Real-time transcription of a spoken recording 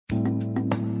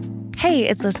Hey,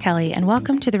 it's Liz Kelly, and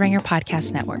welcome to the Ringer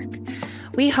Podcast Network.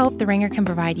 We hope the Ringer can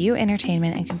provide you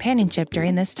entertainment and companionship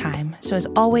during this time. So as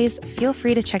always, feel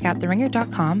free to check out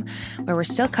theringer.com, where we're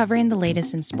still covering the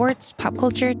latest in sports, pop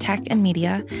culture, tech, and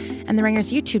media. And the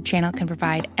Ringer's YouTube channel can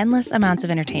provide endless amounts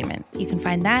of entertainment. You can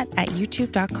find that at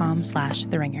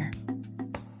youtube.com/theringer.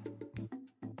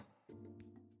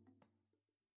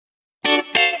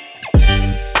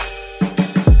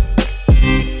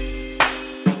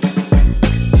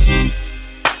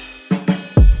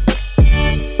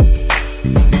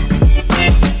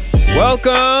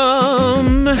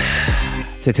 Welcome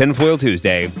to Tinfoil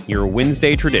Tuesday, your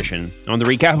Wednesday tradition on the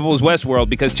Recapables Westworld,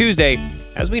 because Tuesday,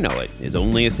 as we know it, is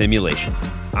only a simulation.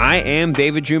 I am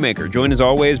David Shoemaker, joined as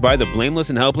always by the blameless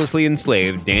and helplessly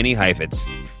enslaved Danny Heifetz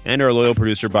and our loyal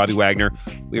producer Bobby Wagner.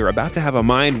 We are about to have a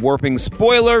mind-warping,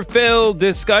 spoiler-filled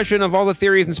discussion of all the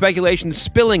theories and speculations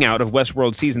spilling out of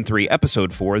Westworld Season 3,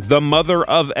 Episode 4, The Mother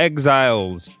of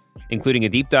Exiles, including a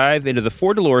deep dive into the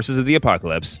four Doloreses of the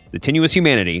apocalypse, the tenuous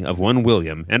humanity of one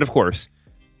William, and of course,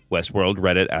 Westworld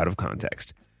Reddit out of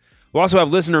context. We'll also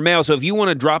have listener mail, so if you want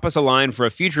to drop us a line for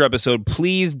a future episode,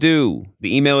 please do.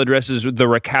 The email address is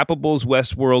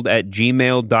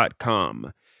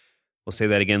therecapableswestworld@gmail.com. We'll say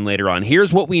that again later on.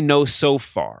 Here's what we know so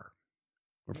far.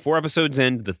 We're 4 episodes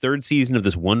into the 3rd season of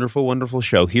this wonderful, wonderful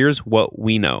show. Here's what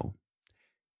we know.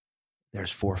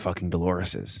 There's 4 fucking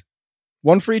Doloreses.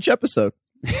 One for each episode.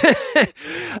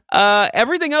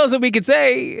 Everything else that we could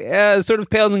say sort of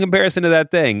pales in comparison to that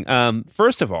thing.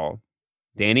 First of all,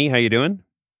 Danny, how you doing?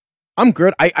 I'm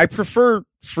good. I prefer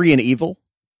free and evil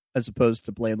as opposed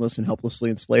to blameless and helplessly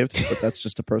enslaved, but that's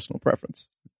just a personal preference.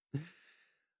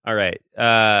 All right.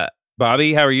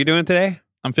 Bobby, how are you doing today?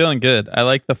 I'm feeling good. I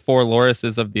like the 4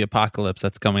 Loruses of the apocalypse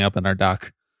that's coming up in our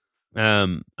doc.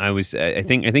 I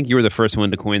think you were the first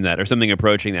one to coin that or something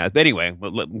approaching that. But anyway,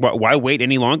 why wait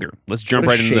any longer? Let's jump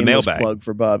right into the mailbag. Plug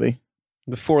for Bobby.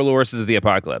 The 4 Loruses of the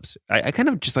apocalypse. I kind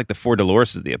of just like the 4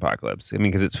 Dolores of the apocalypse. I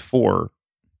mean, because it's 4,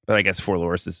 but I guess 4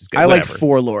 Loruses is good. I Whatever. like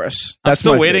 4 Loris. I'm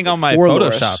still waiting favorite. on my 4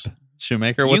 Photoshop. Loris.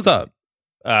 Shoemaker, what's up?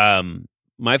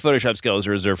 My Photoshop skills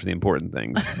are reserved for the important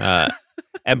things.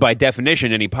 And by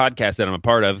definition, any podcast that I'm a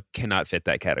part of cannot fit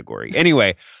that category.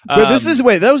 Anyway. But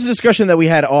that was a discussion that we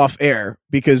had off air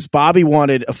because Bobby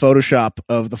wanted a Photoshop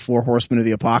of the 4 Horsemen of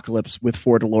the Apocalypse with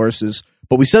 4 Doloreses,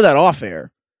 but we said that off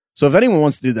air. So if anyone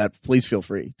wants to do that, please feel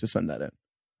free to send that in.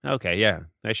 Okay, yeah.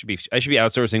 I should be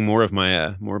outsourcing more of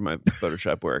my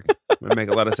Photoshop work. Would make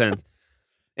a lot of sense.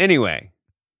 Anyway,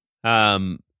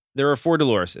 there are 4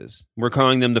 Doloreses. We're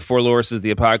calling them the 4 Loruses of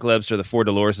the Apocalypse or the 4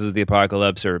 Doloreses of the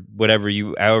Apocalypse or however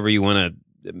you want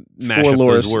to mash up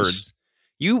those words.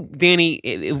 You, Danny,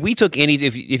 if we took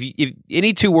if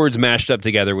any 2 words mashed up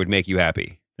together would make you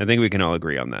happy, I think we can all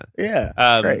agree on that. Yeah,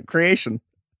 that's great. Creation.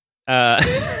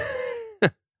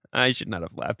 I should not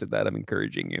have laughed at that. I'm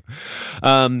encouraging you.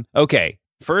 Okay,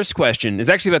 first question is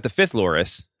actually about the 5th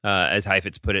Loris, as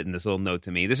Heifetz put it in this little note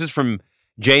to me. This is from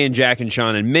Jay and Jack and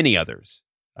Sean and many others.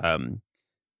 The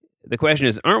question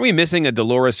is, aren't we missing a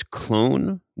Dolores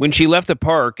clone? When she left the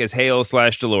park as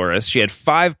Hale/Dolores, she had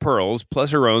 5 pearls plus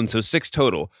her own, so 6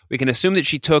 total. We can assume that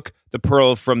she took the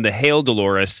pearl from the Hale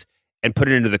Dolores and put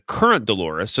it into the current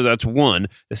Dolores, so that's 1.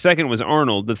 The second was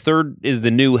Arnold. The 3rd is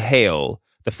the new Hale.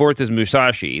 The 4th is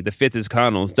Musashi. The 5th is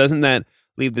Connells. Doesn't that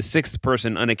leave the 6th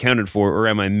person unaccounted for, or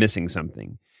am I missing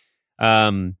something?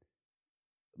 My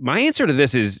answer to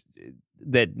this is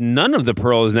that none of the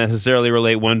pearls necessarily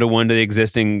relate one-to-one to the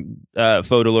existing faux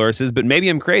Doloreses, but maybe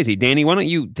I'm crazy. Danny, why don't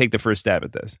you take the first stab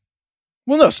at this?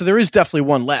 Well, no, so there is definitely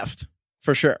one left,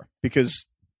 for sure, because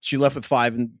she left with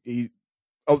 5, and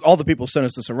all the people sent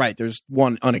us this are right. There's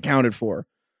 1 unaccounted for,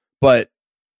 but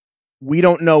we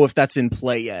don't know if that's in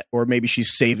play yet, or maybe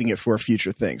she's saving it for a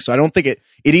future thing. So I don't think it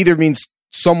either means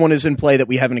someone is in play that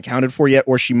we haven't accounted for yet,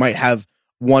 or she might have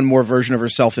one more version of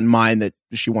herself in mind that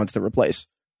she wants to replace.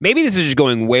 Maybe this is just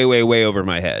going way, way, way over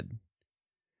my head.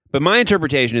 But my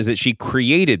interpretation is that she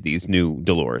created these new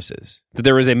Doloreses. That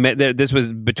there was this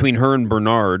was between her and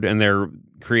Bernard and their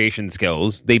creation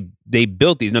skills. They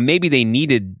built these. Now maybe they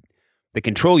needed the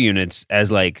control units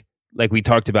as like we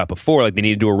talked about before. Like they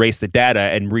needed to erase the data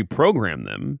and reprogram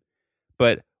them.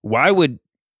 But why would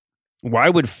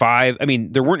 5? I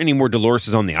mean, there weren't any more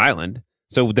Doloreses on the island.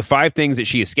 So the 5 things that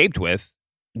she escaped with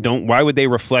why would they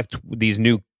reflect these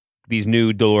new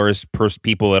Dolores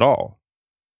people at all?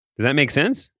 Does that make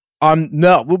sense?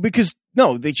 No. Well, because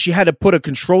she had to put a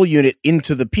control unit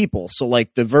into the people. So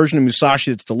like the version of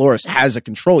Musashi that's Dolores has a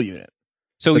control unit.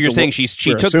 So you're saying she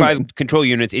took 5 control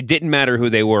units. It didn't matter who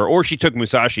they were, or she took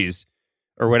Musashi's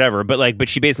or whatever. But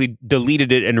she basically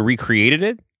deleted it and recreated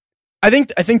it. I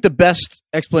think the best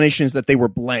explanation is that they were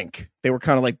blank. They were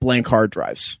kind of like blank hard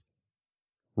drives.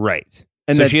 Right.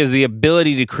 And so that, she has the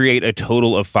ability to create a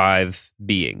total of 5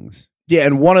 beings. Yeah,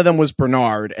 and one of them was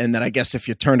Bernard, and then I guess if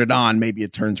you turn it on, maybe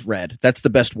it turns red. That's the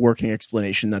best working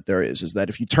explanation that there is that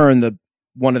if you turn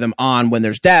one of them on when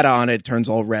there's data on it, it turns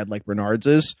all red like Bernard's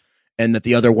is, and that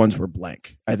the other ones were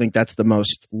blank. I think that's the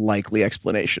most likely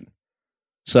explanation.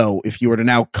 So if you were to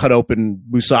now cut open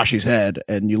Musashi's head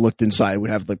and you looked inside, it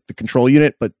would have like the control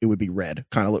unit, but it would be red,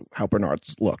 kind of how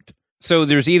Bernard's looked. So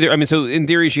there's so in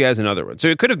theory, she has another one. So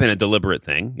it could have been a deliberate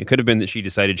thing. It could have been that she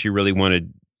decided she really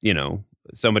wanted,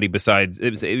 somebody besides.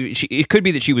 It could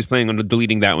be that she was planning on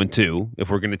deleting that one too,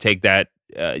 if we're going to take that,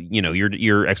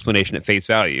 your explanation at face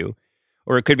value.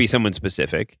 Or it could be someone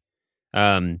specific.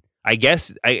 I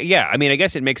guess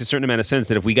it makes a certain amount of sense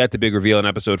that if we got the big reveal in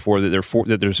episode 4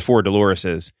 that there's 4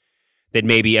 Doloreses, that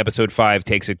maybe episode 5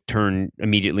 takes a turn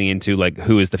immediately into like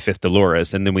who is the 5th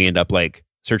Dolores, and then we end up like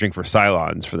searching for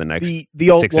Cylons for the next 6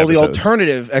 episodes. The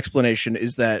alternative explanation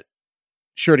is that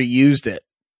Shorty used it,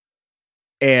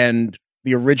 and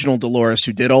the original Dolores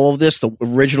who did all of this, the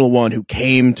original one who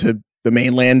came to the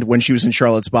mainland when she was in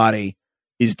Charlotte's body,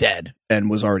 is dead and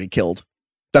was already killed.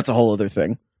 That's a whole other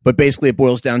thing. But basically it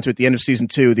boils down to at the end of season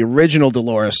 2, the original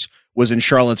Dolores was in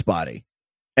Charlotte's body.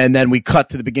 And then we cut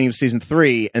to the beginning of season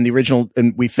 3 and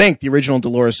we think the original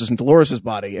Dolores is in Dolores'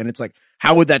 body. And it's like,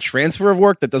 how would that transfer have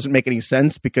worked? That doesn't make any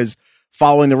sense because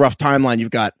following the rough timeline, you've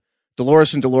got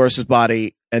Dolores in Dolores'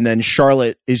 body, and then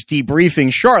Charlotte is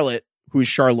debriefing Charlotte, who's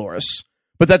Charloris.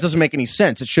 But that doesn't make any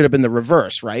sense. It should have been the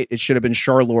reverse, right? It should have been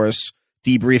Charloris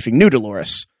debriefing new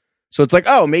Dolores. So it's like,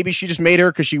 oh, maybe she just made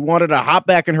her because she wanted to hop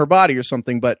back in her body or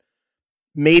something. But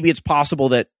maybe it's possible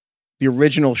that the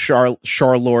original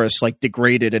Charloris like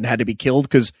degraded and had to be killed.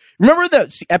 Because remember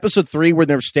that episode 3 where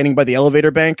they were standing by the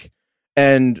elevator bank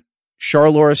and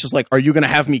Charloris is like, "Are you going to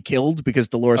have me killed?" Because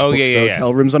Dolores books the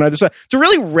hotel rooms on either side. It's a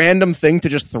really random thing to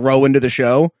just throw into the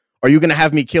show. Are you going to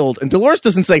have me killed? And Dolores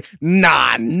doesn't say,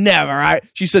 "Nah, never."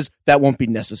 She says that won't be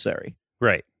necessary.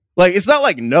 Right. Like it's not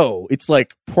like no. It's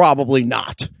like probably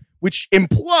not. Which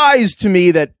implies to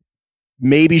me that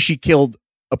maybe she killed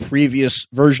a previous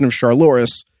version of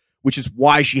Charloris, which is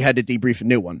why she had to debrief a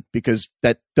new one, because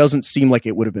that doesn't seem like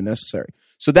it would have been necessary.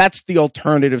 So that's the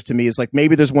alternative to me, is like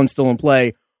maybe there's one still in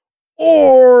play,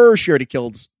 or she already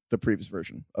killed the previous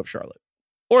version of Charlotte.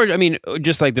 Or I mean,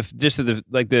 just the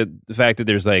fact that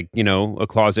there's like, a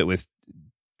closet with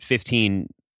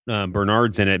 15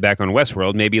 Bernards in it back on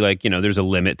Westworld, maybe like there's a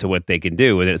limit to what they can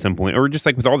do with it at some point, or just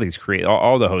like with all these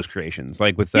all the host creations,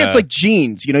 like with it's like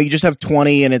genes, you just have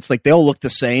 20 and it's like they all look the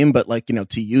same, but like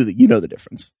to you that the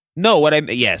difference. No,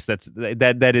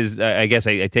 that is I guess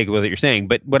I take it with what you're saying,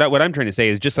 but what I'm trying to say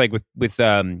is just like with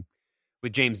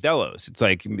James Delos, it's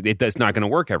like it's not going to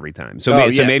work every time. So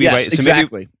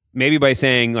maybe by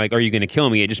saying like, "Are you going to kill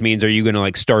me?" it just means, "Are you going to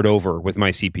like start over with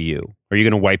my CPU? Are you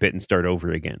going to wipe it and start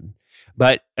over again?"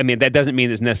 But I mean, that doesn't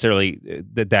mean it's necessarily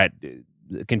that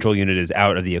control unit is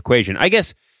out of the equation. I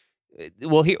guess.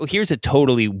 Well, here's a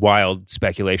totally wild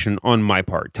speculation on my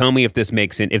part. Tell me if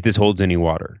this holds any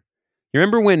water. You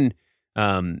remember when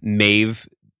Maeve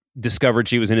discovered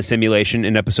she was in a simulation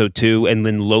in episode 2, and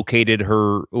then located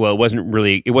her? Well, it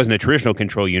wasn't a traditional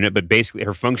control unit, but basically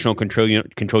her functional control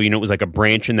unit was like a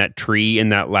branch in that tree in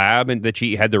that lab, and that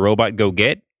she had the robot go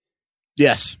get.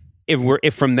 Yes.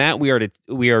 If from that we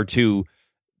are to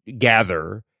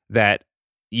gather that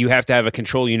you have to have a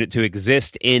control unit to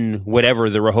exist in whatever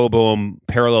the Rehoboam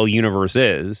parallel universe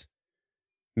is,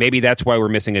 maybe that's why we're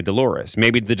missing a Dolores.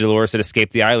 Maybe the Dolores that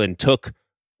escaped the island took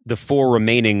the 4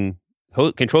 remaining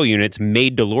control units,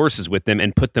 made Doloreses with them,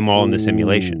 and put them all in the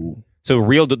simulation. So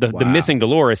the missing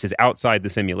Dolores is outside the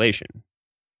simulation.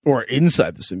 Or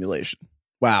inside the simulation.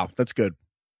 Wow, that's good.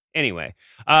 Anyway,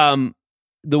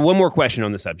 the one more question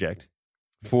on the subject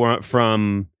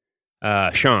from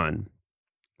Sean.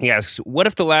 He asks, "What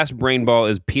if the last brain ball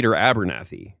is Peter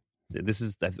Abernathy?"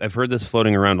 I've heard this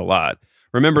floating around a lot.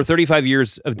 Remember, 35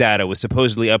 years of data was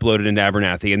supposedly uploaded into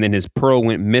Abernathy, and then his pearl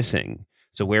went missing.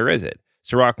 So where is it?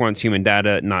 Sirach wants human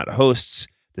data, not hosts.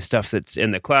 The stuff that's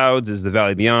in the clouds is the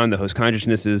valley beyond, the host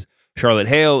consciousnesses. Charlotte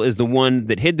Hale is the one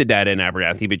that hid the data in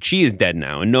Abernathy, but she is dead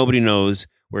now, and nobody knows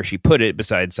where she put it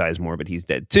besides Sizemore, but he's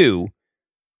dead too.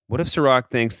 What if Sirach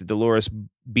thinks that Dolores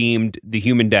beamed the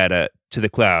human data to the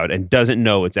cloud and doesn't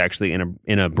know it's actually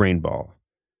in a brain ball?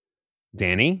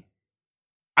 Danny?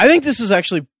 I think this is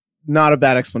actually not a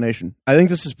bad explanation. I think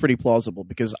this is pretty plausible,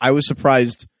 because I was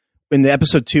surprised in the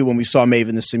episode 2 when we saw Maeve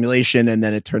in the simulation, and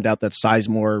then it turned out that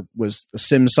Sizemore was a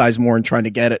sim Sizemore and trying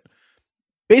to get it.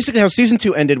 basically how season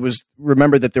 2 ended was,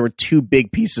 remember that there were 2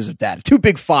 big pieces of data, 2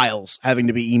 big files having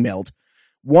to be emailed.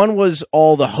 One was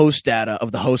all the host data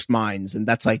of the host minds, and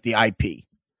that's like the IP.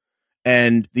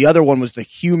 And the other one was the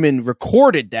human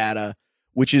recorded data,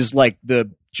 which is like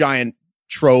the giant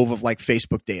trove of like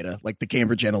Facebook data, like the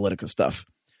Cambridge Analytica stuff.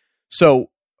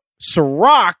 So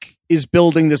Sirach is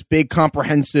building this big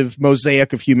comprehensive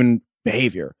mosaic of human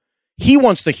behavior. He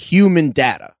wants the human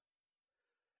data,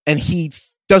 and he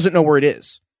doesn't know where it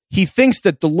is. He thinks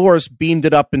that Dolores beamed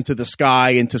it up into the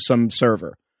sky, into some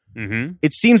server. Mm-hmm.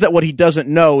 It seems that what he doesn't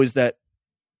know is that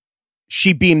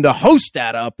she beamed the host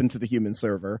data up into the human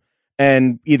server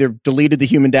and either deleted the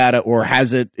human data or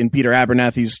has it in Peter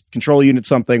Abernathy's control unit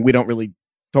something. We don't really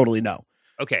totally know.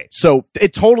 Okay. So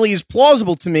it totally is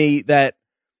plausible to me that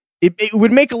it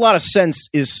would make a lot of sense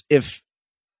is if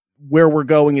where we're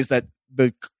going is that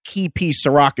the key piece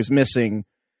Sirach is missing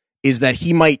is that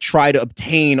he might try to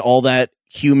obtain all that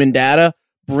human data,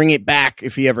 bring it back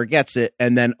if he ever gets it,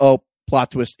 and then, oh, plot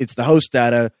twist, it's the host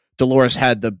data. Dolores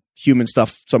had the human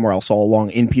stuff somewhere else all along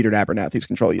in Peter Abernathy's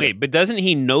control unit. Wait, but doesn't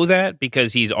he know that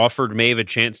because he's offered Maeve a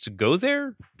chance to go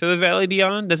there, to the Valley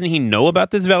Beyond? Doesn't he know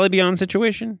about this Valley Beyond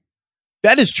situation?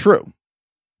 That is true.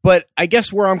 But I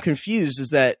guess where I'm confused is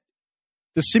that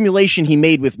the simulation he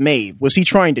made with Maeve, was he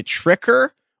trying to trick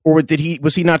her? Or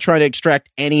was he not trying to extract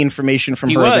any information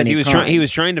from her? He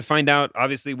was trying to find out,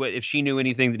 obviously, what if she knew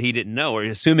anything that he didn't know, or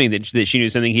assuming that she knew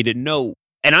something he didn't know.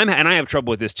 And I have trouble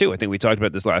with this too. I think we talked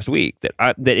about this last week.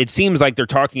 That it seems like they're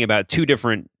talking about 2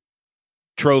 different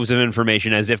troves of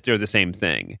information as if they're the same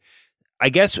thing. I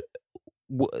guess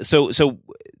so.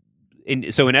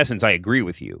 In essence, I agree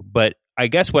with you. But I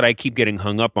guess what I keep getting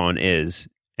hung up on is,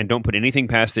 and don't put anything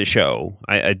past this show.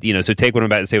 So take what I'm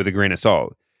about to say with a grain of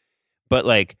salt. But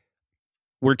like,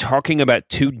 we're talking about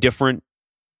 2 different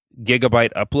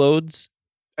gigabyte uploads.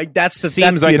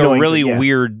 Seems like a really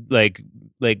weird like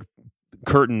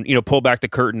curtain. Pull back the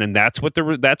curtain, and that's what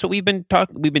we've been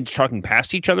talking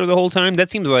past each other the whole time. That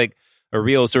seems like a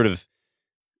real sort of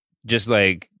just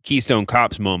like Keystone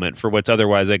Cops moment for what's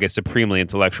otherwise like a supremely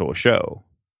intellectual show.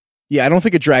 Yeah, I don't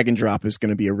think a drag and drop is going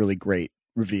to be a really great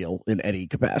reveal in any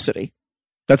capacity.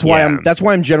 That's why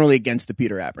I'm generally against the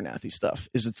Peter Abernathy stuff.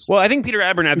 I think Peter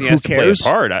Abernathy has to play a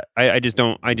part. I just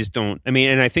don't. I mean,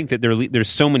 and I think that there's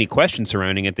so many questions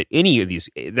surrounding it that any of these.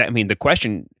 The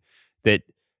question that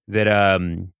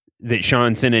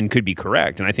Sean sent in could be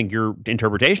correct, and I think your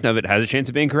interpretation of it has a chance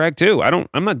of being correct too.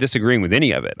 I'm not disagreeing with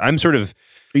any of it. I'm sort of.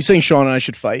 Are you saying Sean and I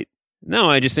should fight? No,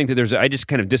 I just think that I just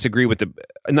kind of disagree with the.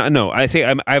 No, I say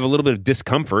I have a little bit of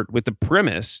discomfort with the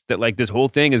premise that like this whole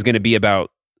thing is going to be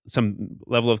about some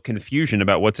level of confusion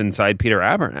about what's inside Peter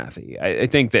Abernathy. I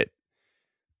think that.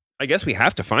 I guess we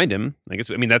have to find him.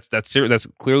 That's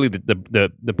clearly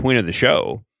the point of the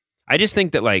show. I just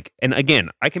think that like, and again,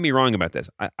 I can be wrong about this.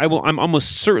 I'm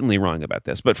almost certainly wrong about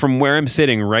this, but from where I'm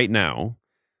sitting right now,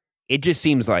 it just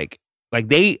seems like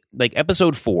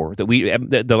episode 4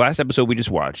 the last episode we just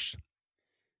watched,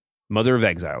 Mother of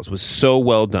Exiles, was so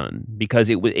well done because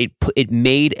it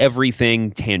made everything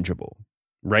tangible,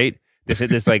 right?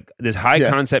 This high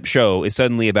concept show is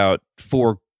suddenly about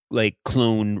 4 like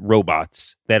clone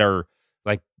robots that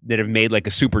have made like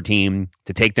a super team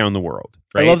to take down the world.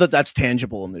 Right? I love that that's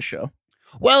tangible in this show.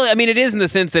 Well, I mean, it is in the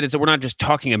sense that we're not just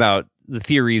talking about the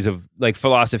theories of like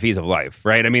philosophies of life,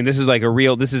 right? I mean, this is like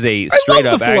this is a straight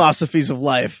up philosophies of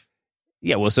life.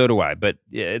 Yeah, well, so do I, but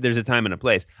there's a time and a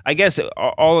place. I guess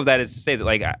all of that is to say that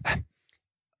like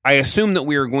I assume that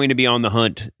we are going to be on the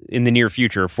hunt in the near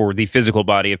future for the physical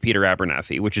body of Peter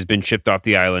Abernathy, which has been shipped off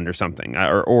the island or something,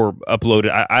 or uploaded.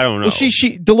 I don't know.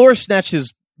 Well, Dolores snatched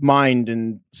his mind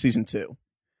in season 2.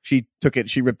 She took it.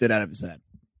 She ripped it out of his head.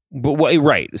 But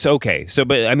right. So okay. So,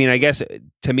 but I mean, I guess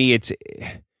to me, it's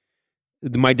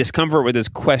my discomfort with this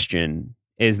question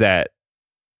is that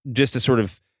just a sort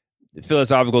of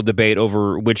philosophical debate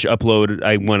over which upload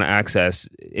I want to access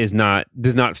does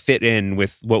not fit in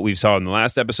with what we saw in the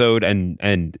last episode,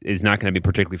 and is not going to be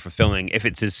particularly fulfilling if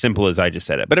it's as simple as I just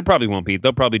said it. But it probably won't be.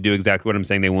 They'll probably do exactly what I'm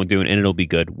saying they won't do, and it'll be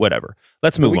good. Whatever.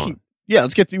 Let's move on.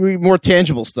 Let's get to more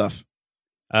tangible stuff.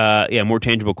 More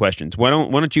tangible questions. Why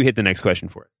don't you hit the next question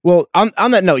for it? Well,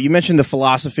 on that note, you mentioned the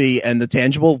philosophy and the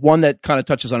tangible. One that kind of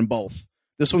touches on both.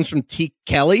 This one's from Teak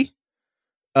Kelly.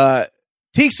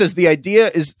 Teak says the idea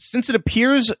is, since it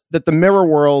appears that the mirror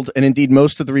world and indeed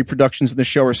most of the reproductions in the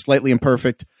show are slightly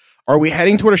imperfect, are we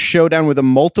heading toward a showdown where the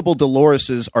multiple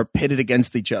Doloreses are pitted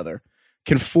against each other?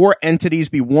 Can 4 entities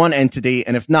be one entity?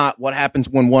 And if not, what happens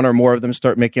when one or more of them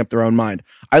start making up their own mind?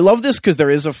 I love this because there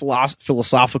is a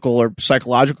philosophical or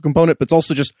psychological component, but it's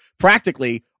also just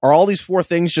practically, are all these 4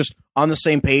 things just on the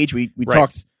same page? We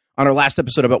talked on our last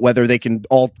episode about whether they can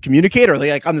all communicate. Are they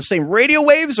like on the same radio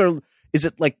waves, or is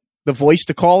it like the voice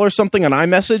to call or something on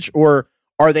iMessage, or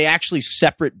are they actually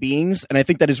separate beings? And I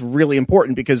think that is really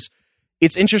important because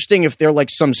it's interesting if they're like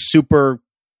some super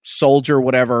soldier,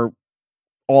 whatever,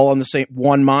 all on the same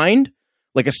one mind,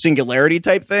 like a singularity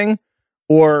type thing,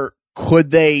 or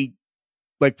could they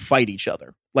like fight each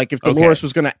other? Like if Dolores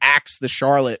was going to axe the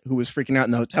Charlotte who was freaking out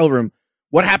in the hotel room,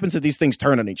 what happens if these things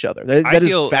turn on each other? That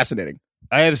is fascinating.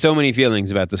 I have so many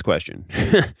feelings about this question.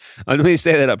 Let me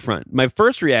say that up front. My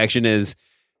first reaction is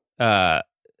that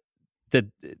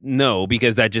no,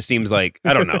 because that just seems like,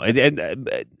 I don't know.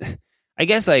 I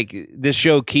guess like this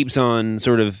show keeps on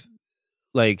sort of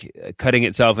like cutting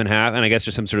itself in half, and I guess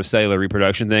there's some sort of cellular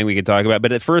reproduction thing we could talk about.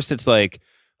 But at first it's like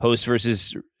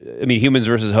humans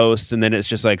versus hosts, and then it's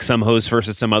just like some host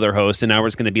versus some other host, and now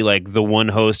it's going to be like the one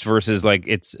host versus like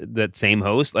it's that same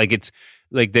host. Like it's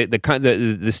like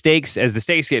the stakes, as the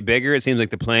stakes get bigger, it seems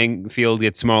like the playing field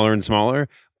gets smaller and smaller.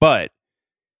 But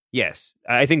yes,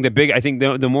 I think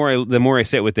the more I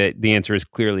sit with it, the answer is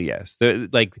clearly yes.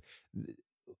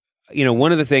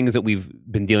 One of the things that we've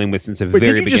been dealing with since the very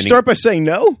beginning. Did you just start by saying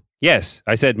no? Yes,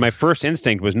 I said my first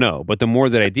instinct was no, but the more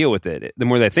that I deal with it, the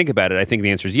more that I think about it, I think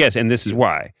the answer is yes, and this is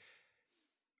why.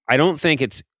 I can say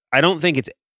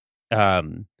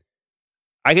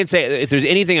if there's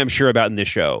anything I'm sure about in this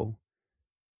show,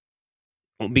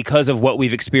 because of what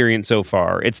we've experienced so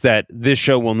far, it's that this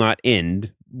show will not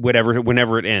end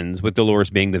whenever it ends with Dolores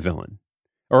being the villain.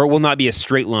 Or it will not be a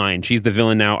straight line. She's the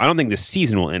villain now. I don't think this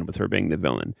season will end with her being the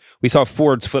villain. We saw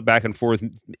Fords flip back and forth,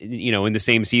 in the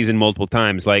same season multiple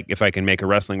times. Like, if I can make a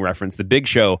wrestling reference, the Big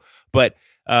Show. But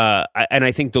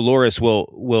I think Dolores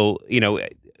will there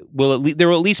will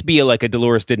at least be a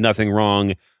Dolores did nothing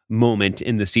wrong moment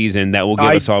in the season that will give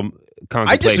us all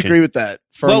contemplation. I disagree with that.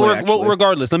 Firmly, well,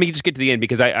 regardless, let me just get to the end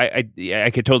because I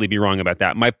could totally be wrong about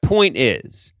that. My point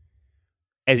is,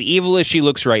 as evil as she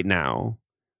looks right now,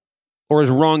 or as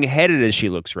wrong-headed as she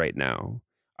looks right now,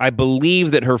 I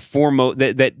believe that her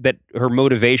that her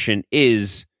motivation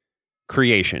is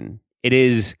creation. It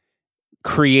is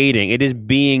creating. It is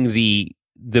being the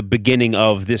beginning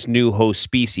of this new host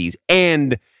species.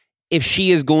 And if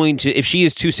she is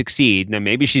to succeed, now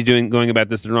maybe she's going about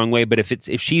this the wrong way, but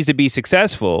if she's to be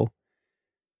successful,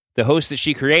 the hosts that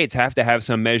she creates have to have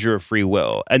some measure of free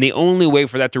will, and the only way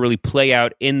for that to really play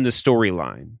out in the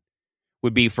storyline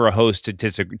would be for a host to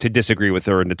disagree with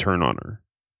her and to turn on her.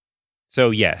 So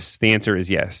yes, the answer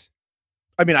is yes.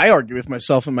 I mean, I argue with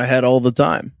myself in my head all the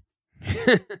time.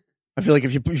 I feel like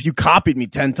if you copied me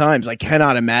 10 times, I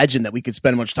cannot imagine that we could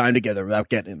spend much time together without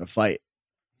getting in a fight.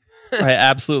 I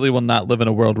absolutely will not live in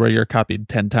a world where you're copied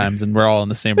 10 times and we're all in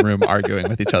the same room arguing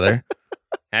with each other.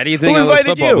 How do you think all those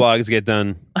football blogs get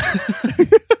done?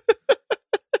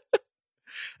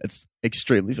 That's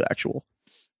extremely factual.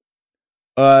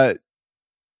 On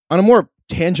a more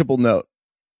tangible note,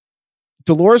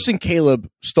 Dolores and Caleb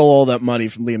stole all that money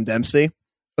from Liam Dempsey.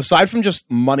 Aside from just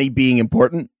money being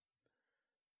important,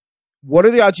 what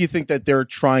are the odds you think that they're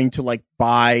trying to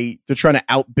they're trying to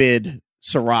outbid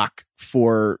Sirac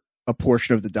for a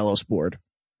portion of the Delos board?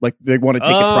 Like they want to take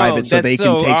it private so they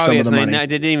can take some of the money. It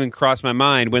didn't even cross my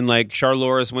mind when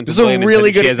Charloris went to blame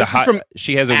really good.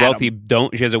 She has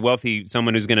a wealthy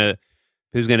someone who's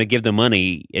gonna give the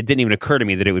money. It didn't even occur to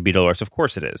me that it would be Dolores. Of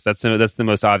course it is. That's the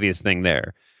most obvious thing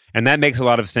there, and that makes a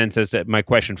lot of sense as to my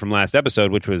question from last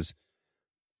episode, which was,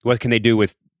 what can they do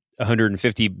with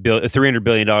 $300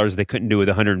 billion they couldn't do with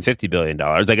 $150 billion?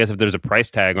 I guess if there's a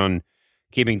price tag on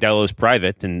keeping Delos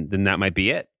private, then that might be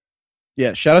it.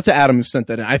 Yeah, shout out to Adam who sent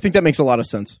that in. I think that makes a lot of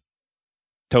sense.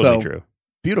 Totally true.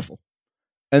 Beautiful.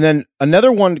 And then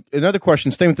another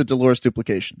question, staying with the Dolores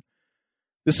duplication.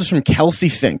 This is from Kelsey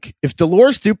Fink. If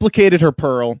Dolores duplicated her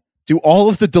pearl, do all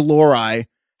of the Dolori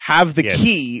have the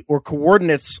key or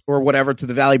coordinates or whatever to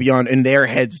the Valley Beyond in their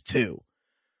heads too?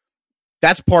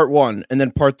 That's part one. And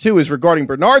then part two is regarding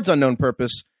Bernard's unknown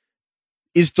purpose.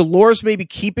 Is Dolores maybe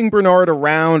keeping Bernard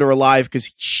around or alive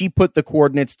because she put the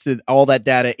coordinates to all that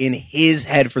data in his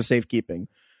head for safekeeping?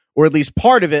 Or at least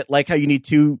part of it, like how you need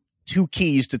two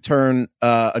keys to turn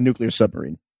a nuclear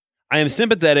submarine. I am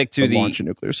sympathetic to launch a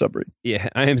nuclear submarine. Yeah,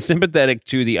 I am sympathetic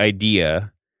to the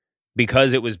idea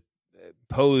because it was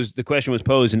posed. The question was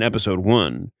posed in episode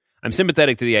 1. I'm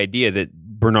sympathetic to the idea that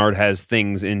Bernard has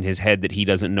things in his head that he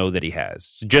doesn't know that he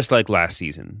has, just like last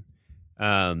season.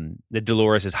 that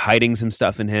Dolores is hiding some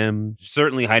stuff in him,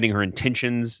 certainly hiding her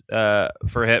intentions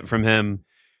from him.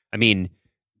 I mean,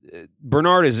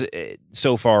 Bernard is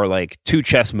so far like 2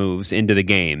 chess moves into the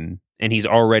game, and he's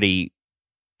already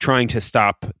trying to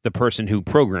stop the person who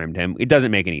programmed him. It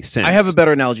doesn't make any sense. I have a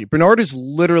better analogy. Bernard is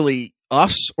literally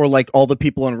us, or like all the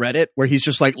people on Reddit, where he's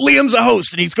just like, Liam's a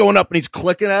host, and he's going up and he's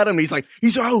clicking at him, and he's like,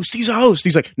 he's a host. He's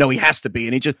like, no, he has to be.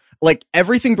 And he just, like,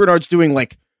 everything Bernard's doing,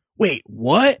 like, wait,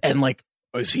 what? And like,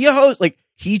 is he a host? Like,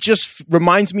 he just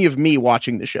reminds me of me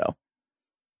watching the show.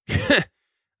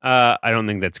 I don't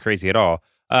think that's crazy at all.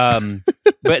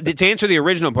 But to answer the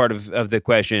original part of the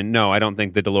question, no, I don't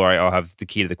think the Dolores all have the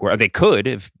key to the core. They could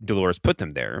if Dolores put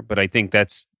them there, but I think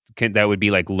that would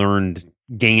be like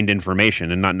gained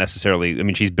information and not necessarily. I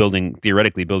mean, she's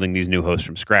theoretically building these new hosts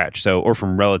from scratch, or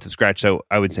from relative scratch. So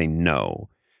I would say no,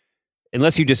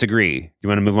 unless you disagree. You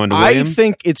want to move on to William? I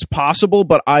think it's possible,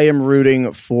 but I am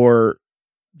rooting for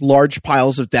large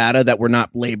piles of data that were not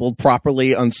labeled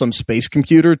properly on some space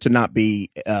computer to not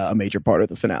be a major part of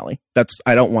the finale.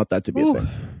 I don't want that to be a thing.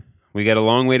 We got a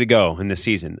long way to go in this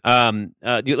season.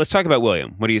 Let's talk about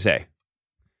William. What do you say?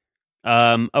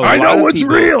 I know what's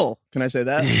real. Can I say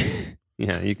that?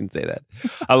 Yeah, you can say that.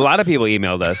 A lot of people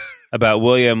emailed us about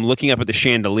William looking up at the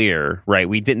chandelier, right?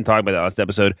 We didn't talk about that last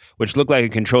episode, which looked like a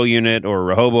control unit or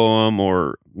Rehoboam,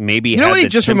 or maybe had the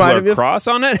just reminded me of? Cross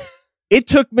on it. It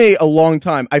took me a long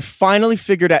time. I finally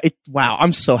figured out it. Wow,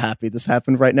 I'm so happy this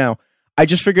happened right now. I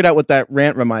just figured out what that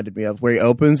rant reminded me of, where he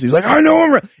opens. He's like, I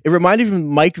know him. It reminded me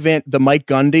of the Mike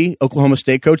Gundy, Oklahoma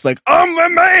State coach. Like, I'm the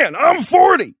man. I'm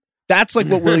 40. That's like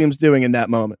what William's doing in that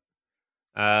moment.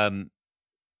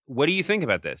 What do you think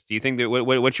about this? Do you think that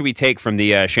what should we take from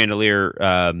the chandelier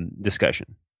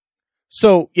discussion?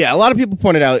 So, yeah, a lot of people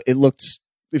pointed out it looked,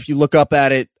 if you look up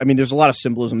at it, I mean, there's a lot of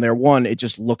symbolism there. One, it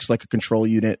just looks like a control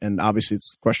unit, and obviously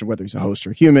it's a question of whether he's a host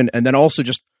or a human. And then also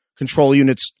just control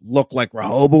units look like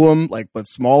Rehoboam, but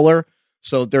smaller.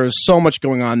 So there's so much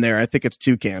going on there. I think it's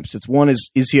 2 camps. It's one is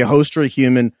he a host or a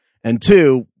human? And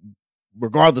 2,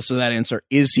 regardless of that answer,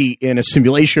 is he in a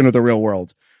simulation of the real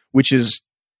world? Which is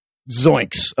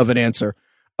zoinks of an answer.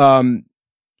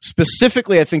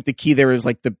 Specifically, I think the key there is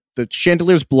like the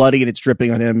chandelier's bloody and it's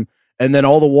dripping on him. And then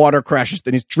all the water crashes,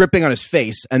 then he's dripping on his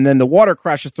face. And then the water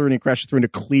crashes through and he crashes through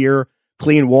into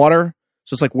clean water.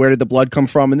 So it's like, where did the blood come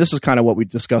from? And this is kind of what we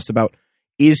discussed about.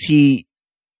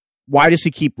 Why does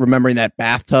he keep remembering that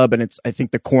bathtub? And I think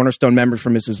the cornerstone memory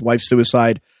from his wife's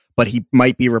suicide, but he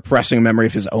might be repressing a memory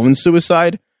of his own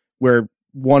suicide, where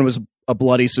one was a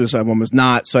bloody suicide, one was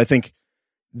not. So I think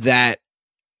that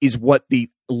is what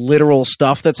the literal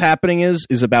stuff that's happening is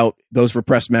about those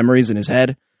repressed memories in his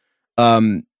head.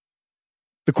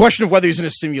 The question of whether he's in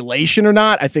a simulation or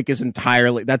not, I think that's an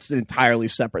entirely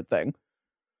separate thing.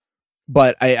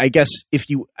 But I guess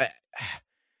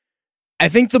I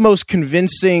think the most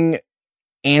convincing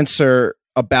answer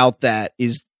about that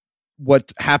is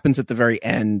what happens at the very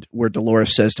end, where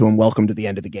Dolores says to him, "Welcome to the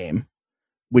end of the game,"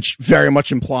 which very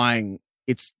much implying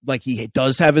it's like he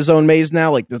does have his own maze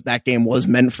now, like that game was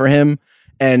meant for him.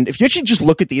 And if you actually just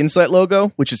look at the Insight logo,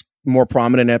 which is more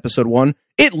prominent in episode 1,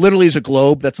 it literally is a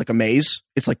globe that's like a maze.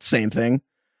 It's like the same thing.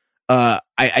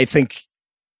 I think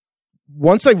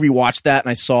once I rewatched that and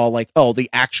I saw like, oh, the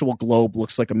actual globe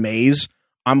looks like a maze,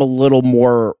 I'm a little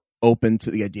more open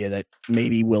to the idea that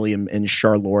maybe William and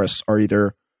Charloris are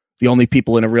either the only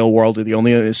people in a real world or the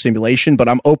only in a simulation, but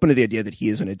I'm open to the idea that he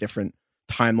is in a different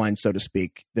timeline, so to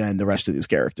speak, than the rest of these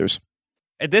characters.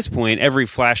 At this point, every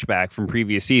flashback from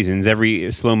previous seasons,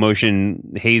 every slow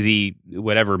motion, hazy,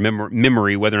 whatever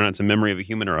memory, whether or not it's a memory of a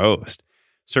human or a host,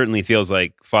 certainly feels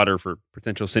like fodder for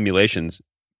potential simulations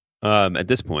at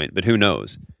this point, but who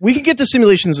knows? We can get to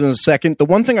simulations in a second. The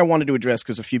one thing I wanted to address,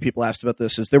 because a few people asked about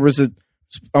this, is there was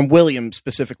on William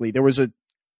specifically, there was a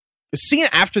scene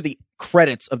after the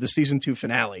credits of the season 2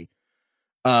 finale,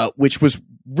 which was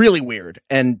really weird.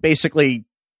 And basically,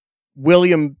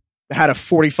 William had a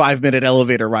 45-minute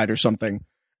elevator ride or something,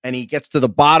 and he gets to the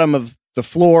bottom of the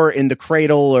floor in the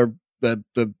cradle, or the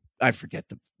I forget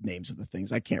the names of the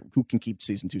things. Who can keep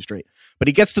season 2 straight? But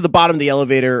he gets to the bottom of the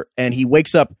elevator and he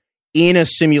wakes up in a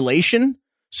simulation.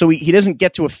 So he doesn't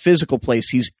get to a physical place.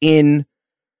 He's in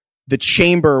the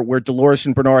chamber where Dolores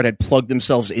and Bernard had plugged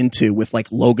themselves into with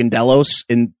like Logan Delos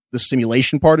in the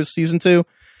simulation part of season 2.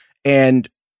 And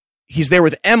he's there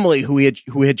with Emily, who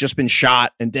had just been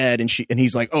shot and dead, and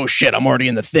he's like, "Oh shit, I'm already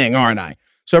in the thing, aren't I?"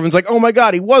 So everyone's like, "Oh my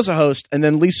god, he was a host." And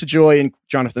then Lisa Joy and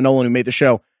Jonathan Nolan, who made the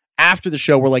show, after the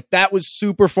show, were like, "That was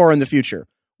super far in the future,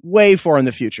 way far in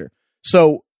the future."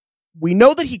 So we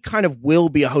know that he kind of will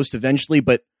be a host eventually,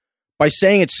 but by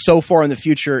saying it's so far in the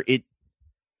future,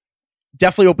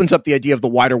 definitely opens up the idea of the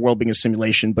wider world being a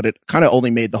simulation, but it kind of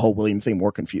only made the whole William thing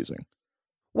more confusing.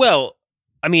 Well,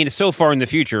 I mean, it's so far in the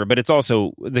future, but it's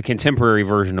also the contemporary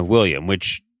version of William,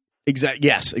 which...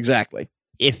 Yes, exactly.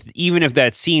 Even if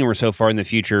that scene were so far in the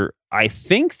future, I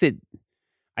think that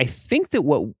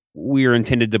what we're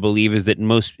intended to believe is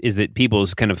that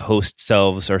people's kind of host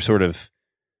selves are sort of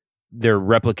their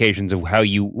replications of what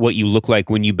you look like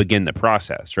when you begin the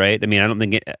process, right? I mean, I don't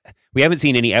think we haven't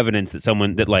seen any evidence that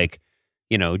someone that, like,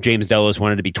 you know, James Delos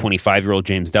wanted to be 25-year-old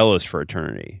James Delos for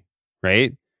eternity,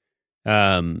 right?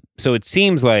 So it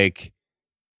seems like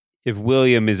if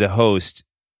William is a host,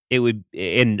 it would,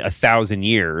 in 1,000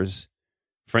 years,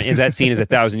 if that scene is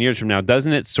 1,000 years from now,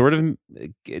 doesn't it sort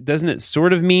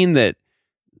of mean that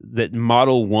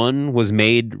Model 1 was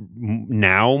made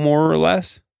now, more or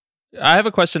less? I have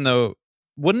a question, though.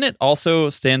 Wouldn't it also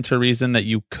stand to reason that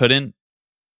you couldn't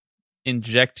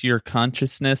inject your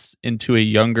consciousness into a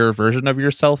younger version of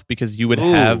yourself because you would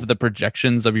have the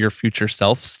projections of your future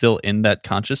self still in that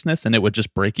consciousness and it would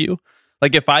just break you?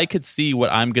 Like, if I could see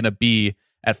what I'm going to be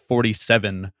at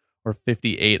 47 or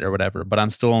 58 or whatever, but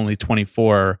I'm still only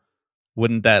 24,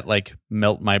 wouldn't that, like,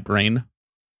 melt my brain?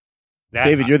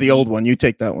 David, you're the old one. You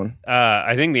take that one.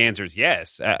 I think the answer is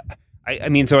yes. I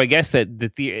mean, so I guess that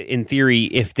in theory,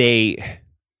 if they...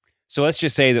 So let's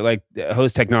just say that, like,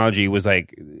 host technology was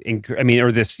like,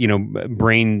 or this, you know,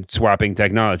 brain swapping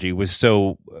technology was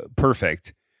so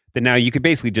perfect that now you could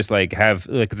basically just, like, have,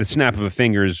 like, the snap of a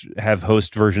fingers, have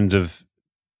host versions of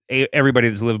everybody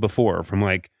that's lived before, from,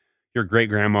 like, your great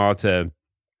grandma to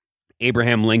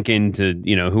Abraham Lincoln to,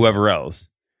 you know, whoever else.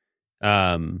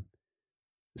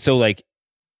 So, like,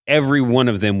 every one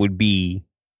of them would be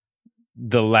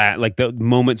the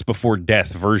moments before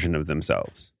death version of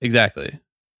themselves. Exactly.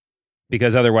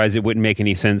 Because otherwise it wouldn't make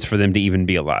any sense for them to even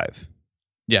be alive.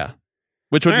 Yeah.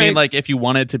 Which would mean, like, if you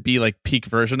wanted to be, like, peak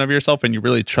version of yourself and you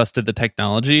really trusted the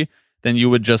technology, then you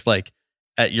would just, like,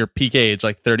 at your peak age,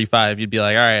 like 35, you'd be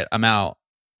like, all right, I'm out.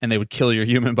 And they would kill your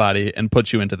human body and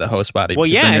put you into the host body. Well,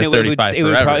 yeah, and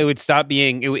it would stop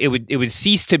being, it would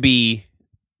cease to be,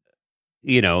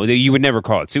 you know, you would never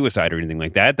call it suicide or anything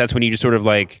like that. That's when you just sort of,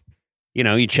 like, you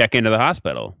know, you check into the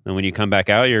hospital. And when you come back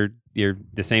out, you're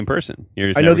the same person. You're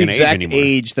just I know the exact age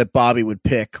age that Bobby would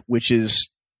pick, which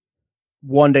is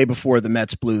one day before the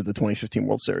Mets blew the 2015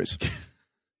 World Series.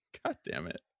 God damn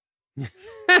it.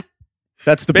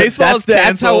 That's the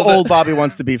that's how old Bobby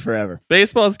wants to be forever.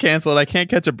 Baseball's canceled. I can't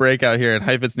catch a break out here, and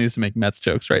Heifetz needs to make Mets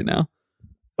jokes right now.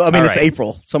 Well, I mean, it's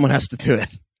April. Someone has to do it.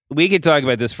 We could talk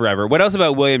about this forever. What else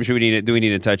about William do we need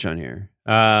to touch on here?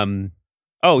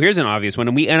 Here's an obvious one,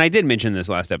 and I did mention this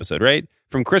last episode, right?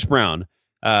 From Chris Brown.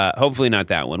 Hopefully not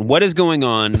that one. What is going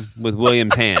on with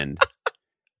William's hand?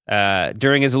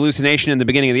 During his hallucination in the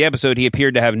beginning of the episode, he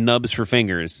appeared to have nubs for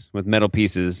fingers with metal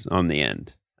pieces on the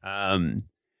end.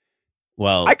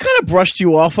 Well, I kind of brushed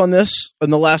you off on this in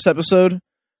the last episode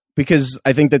because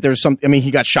I think that there's some. I mean,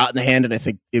 he got shot in the hand, and I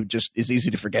think it just is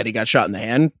easy to forget he got shot in the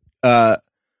hand.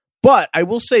 But I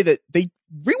will say that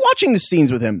rewatching the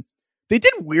scenes with him, they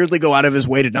did weirdly go out of his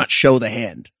way to not show the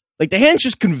hand. Like, the hand's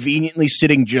just conveniently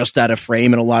sitting just out of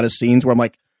frame in a lot of scenes where I'm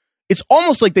like, it's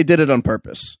almost like they did it on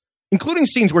purpose, including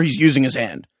scenes where he's using his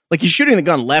hand. Like, he's shooting the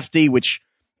gun lefty, which,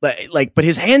 like, but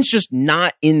his hand's just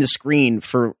not in the screen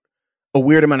for a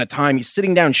weird amount of time. He's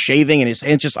sitting down shaving and his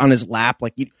hand's just on his lap.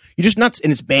 Like, you just nuts,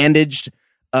 and it's bandaged.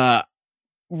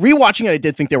 Rewatching it, I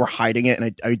did think they were hiding it,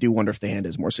 and I do wonder if the hand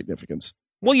has more significance.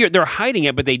 Well, they're hiding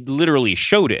it, but they literally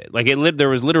showed it. Like, there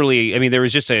was literally, I mean, there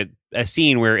was just a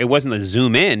scene where it wasn't a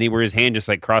zoom in, where his hand just,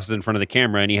 like, crosses in front of the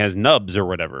camera and he has nubs or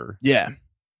whatever. Yeah.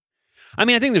 I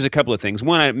mean, I think there's a couple of things.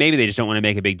 One, maybe they just don't want to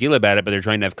make a big deal about it, but they're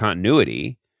trying to have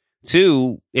continuity.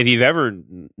 Two, if you've ever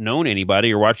known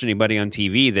anybody or watched anybody on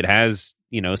TV that has,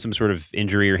 you know, some sort of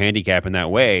injury or handicap in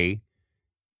that way,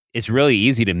 it's really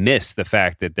easy to miss the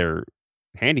fact that they're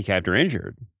handicapped or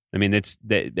injured. I mean, I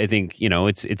think, you know,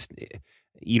 it's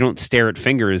you don't stare at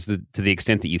fingers to the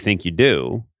extent that you think you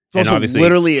do. It's also obviously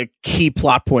literally a key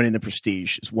plot point in The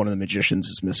Prestige is one of the magicians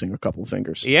is missing a couple of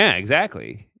fingers. Yeah,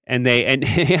 exactly.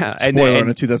 Spoiler on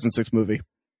a 2006 movie.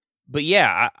 But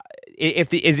yeah,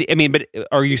 but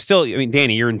are you still? I mean,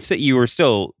 Danny, you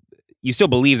still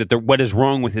believe that what is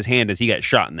wrong with his hand is he got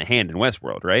shot in the hand in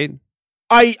Westworld, right?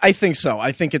 I think so.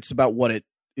 I think it's about what it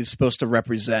is supposed to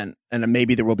represent, and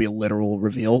maybe there will be a literal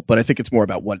reveal, but I think it's more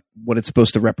about what it's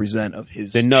supposed to represent of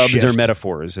his. The nubs shift. Are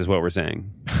metaphors, is what we're saying.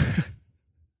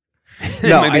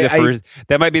 No,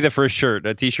 that might be the first shirt,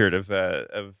 a T-shirt of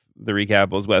the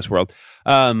Recapples Westworld.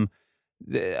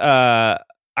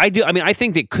 I do. I mean, I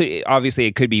think that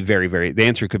it could be very, very. The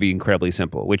answer could be incredibly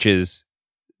simple, which is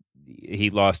he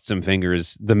lost some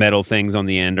fingers, the metal things on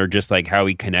the end, or just like how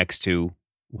he connects to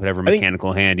whatever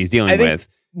mechanical hand he's dealing with.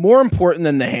 More important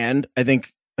than the hand, I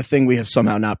think a thing we have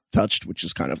somehow not touched, which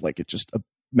is kind of like it's just a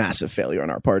massive failure on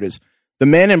our part, is the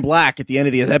man in black at the end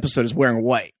of the episode is wearing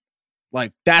white.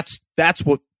 Like that's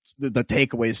what the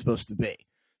takeaway is supposed to be.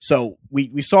 So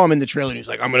we saw him in the trailer and he's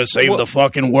like, I'm going to save the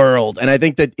fucking world. And I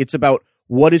think that it's about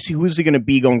who's he going to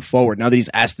be going forward now that he's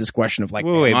asked this question of like,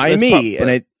 wait, am I me?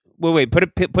 Put a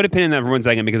pin in that for 1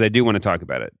 second because I do want to talk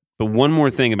about it. But one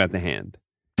more thing about the hand.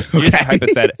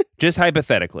 Okay. Just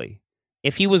hypothetically,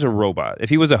 if he was a robot, if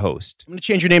he was a host. I'm going to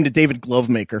change your name to David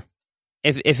Glovemaker.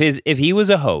 If he was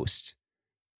a host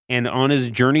and on his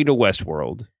journey to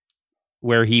Westworld,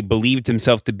 where he believed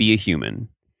himself to be a human,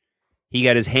 he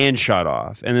got his hand shot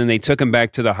off, and then they took him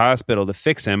back to the hospital to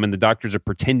fix him, and the doctors are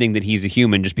pretending that he's a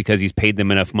human just because he's paid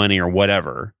them enough money or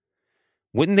whatever.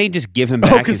 Wouldn't they just give him back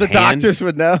his hand? Because the doctors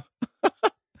would know.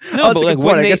 No, but like,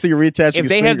 I guess you're reattaching. If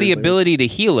they have the ability to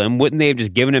heal him, wouldn't they have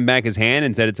just given him back his hand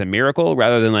and said it's a miracle,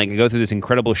 rather than like go through this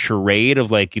incredible charade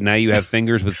of like now you have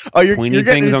fingers with pointy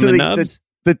things on the nubs?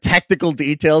 The technical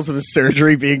details of his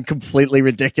surgery being completely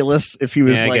ridiculous if he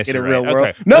was like in a real world.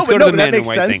 Okay. No, but that makes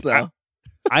sense though.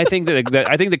 I think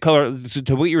the color,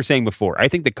 to what you were saying before, I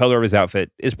think the color of his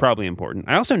outfit is probably important.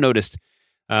 I also noticed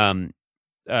when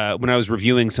I was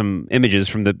reviewing some images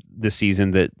from this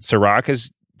season that Sirach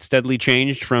has steadily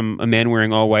changed from a man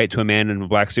wearing all white to a man in a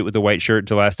black suit with a white shirt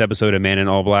to last episode, a man in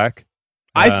all black.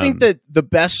 I think that the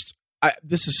best,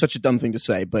 this is such a dumb thing to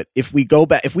say, but if we go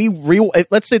back,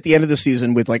 let's say at the end of the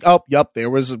season with like, oh, yep,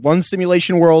 there was one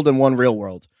simulation world and one real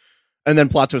world. And then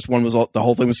plot twist one was the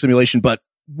whole thing was simulation, but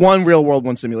one real world,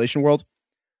 one simulation world.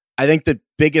 I think the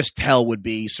biggest tell would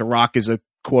be Sirach is a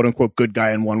quote unquote good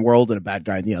guy in one world and a bad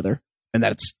guy in the other. And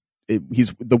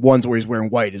he's the ones where he's wearing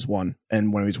white is one,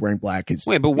 and when he's wearing black is.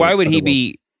 Wait, but why would he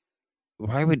be?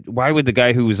 Why would the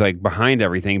guy who was like behind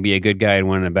everything be a good guy in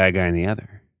one and a bad guy in the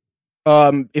other?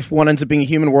 If one ends up being a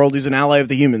human world, he's an ally of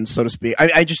the humans, so to speak.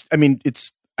 I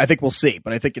think we'll see,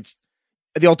 but I think it's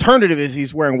the alternative is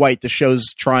he's wearing white. The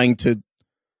show's trying to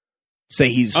say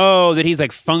that he's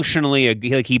like functionally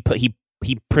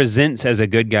he presents as a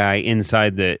good guy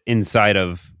inside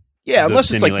of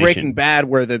unless it's like simulation. Breaking Bad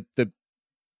where the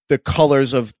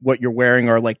colors of what you're wearing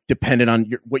are like dependent on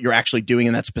what you're actually doing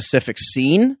in that specific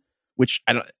scene, which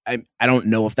I don't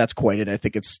know if that's quite it. I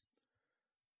think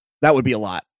that would be a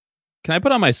lot. Can I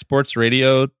put on my sports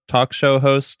radio talk show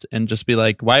host and just be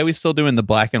like, why are we still doing the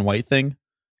black and white thing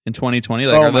in 2020?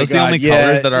 Like, are those the only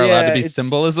colors that are allowed to be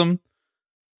symbolism?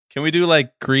 Can we do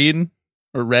like green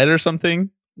or red or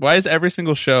something? Why is every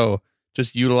single show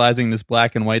just utilizing this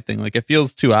black and white thing? Like, it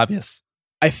feels too obvious.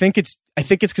 I think it's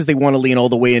because they want to lean all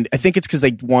the way in. I think it's because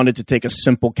they wanted to take a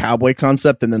simple cowboy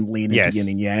concept and then lean into yin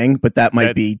and yang, but that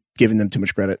might be giving them too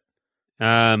much credit.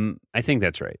 I think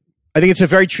that's right. I think it's a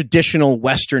very traditional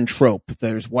Western trope.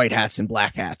 There's white hats and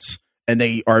black hats, and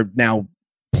they are now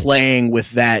playing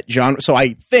with that genre. So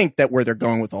I think that where they're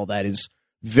going with all that is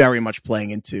very much playing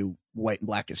into white and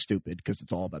black is stupid because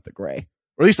it's all about the gray.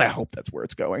 Or at least I hope that's where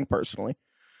it's going, personally.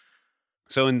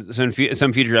 So in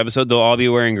some future episode, they'll all be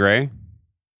wearing gray?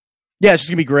 Yeah, it's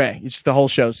just going to be gray. It's just the whole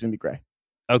show's going to be gray.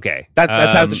 Okay.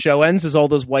 That's how the show ends, is all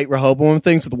those white Rehoboam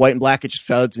things with the white and black. It just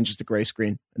fades in just a gray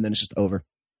screen, and then it's just over.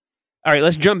 All right,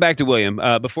 let's jump back to William.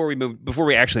 Before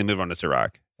we actually move on to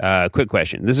Sirach, quick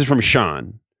question. This is from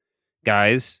Sean.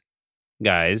 Guys,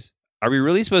 are we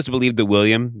really supposed to believe that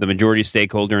William, the majority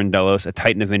stakeholder in Delos, a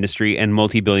titan of industry and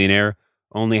multi-billionaire,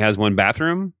 only has one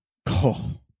bathroom?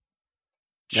 Oh,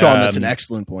 Sean, that's an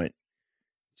excellent point.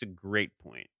 It's a great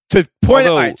point. To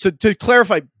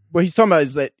clarify, what he's talking about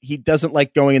is that he doesn't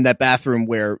like going in that bathroom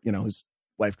where, his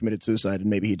wife committed suicide, and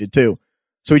maybe he did too.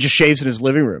 So he just shaves in his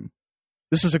living room.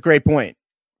 This is a great point.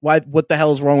 What the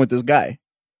hell is wrong with this guy?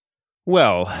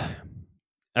 Well,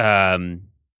 he and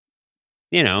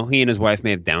his wife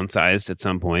may have downsized at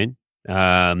some point.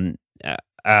 To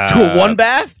a one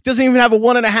bath? Doesn't even have a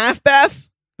 1.5 bath?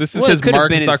 This is his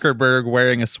Mark Zuckerberg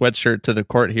wearing a sweatshirt to the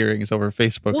court hearings over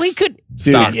Facebook. Well, he could.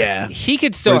 Dude, yeah. He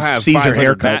could still have Caesar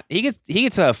haircut. He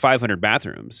could still have 500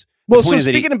 bathrooms. Well, so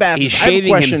speaking of bathrooms, he's I have a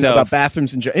question himself. about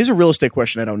bathrooms in general. Here's a real estate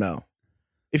question I don't know.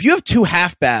 If you have 2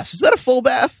 half baths, is that a full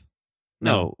bath?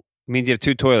 No. It means you have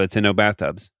 2 toilets and no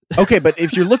bathtubs. Okay, but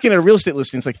if you're looking at a real estate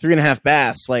listing, it's like 3.5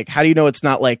 baths. Like, how do you know it's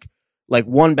not like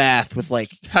one bath with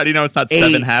like? How do you know it's not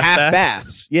 7 half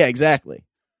baths? Yeah, exactly.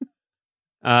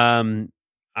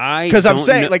 Because I'm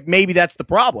saying like maybe that's the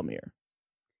problem here.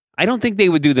 I don't think they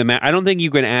would do the math. I don't think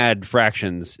you can add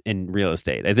fractions in real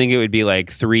estate. I think it would be like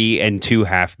 3 and 2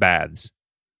 half baths.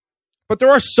 But there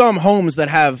are some homes that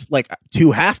have like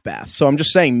 2 half baths. So I'm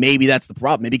just saying maybe that's the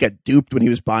problem. Maybe he got duped when he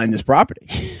was buying this property.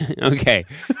 Okay.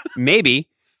 Maybe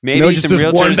just some this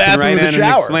realtors one can bathroom write with a in and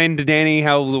shower. explain to Danny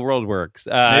how the world works.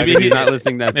 Maybe Maybe he's not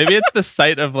listening to that. Maybe it's the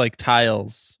sight of like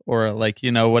tiles or like,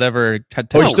 you know, whatever. Or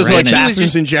just doesn't like Randy.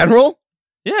 bathrooms in general?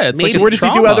 Yeah, it's Maybe. like Where does he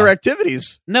do trauma. other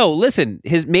activities? No, listen.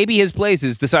 Maybe his place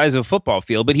is the size of a football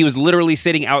field, but he was literally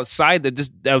sitting outside of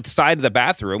the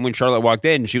bathroom when Charlotte walked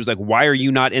in. And she was like, "Why are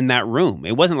you not in that room?"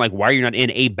 It wasn't like, "Why are you not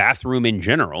in a bathroom in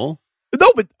general?"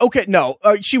 No, but okay, no.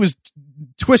 She was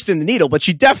twisting the needle, but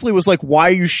she definitely was like, "Why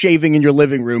are you shaving in your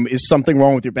living room? Is something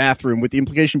wrong with your bathroom?" With the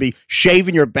implication be, "Shave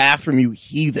in your bathroom, you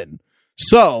heathen."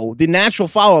 So the natural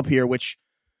follow up here, which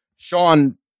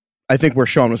Sean, I think where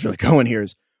Sean was really going here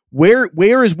is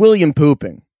where is William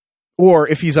pooping, or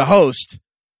if he's a host,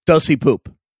 does he poop?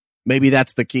 Maybe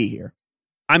that's the key here.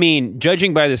 I mean,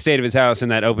 judging by the state of his house in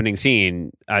that opening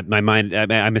scene,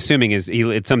 I'm assuming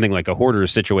it's something like a hoarder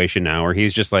situation now, where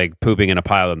he's just like pooping in a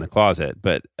pile in the closet.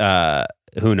 But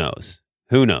who knows?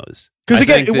 Who knows? Because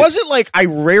again, it wasn't like I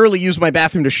rarely use my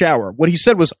bathroom to shower. What he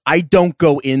said was, I don't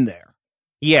go in there.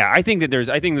 Yeah, I think that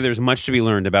there's much to be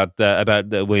learned about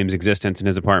the Williams' existence in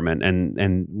his apartment,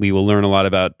 and we will learn a lot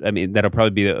about. I mean, that'll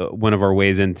probably be one of our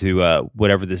ways into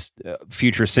whatever this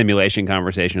future simulation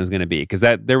conversation is going to be, because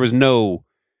that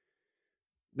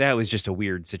was just a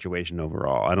weird situation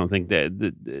overall. I don't think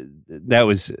that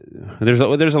was there's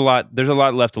a lot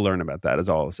left to learn about that. Is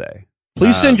all I'll say.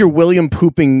 Please send your William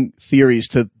pooping theories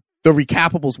to the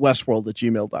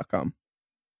recapableswestworld@gmail.com.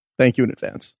 Thank you in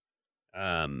advance.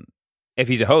 If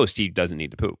he's a host, he doesn't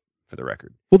need to poop, for the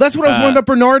record. Well, that's what I was wondering about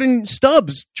Bernard and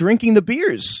Stubbs drinking the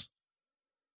beers.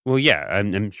 Well, yeah,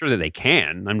 I'm sure that they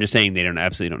can. I'm just saying they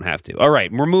absolutely don't have to. All right,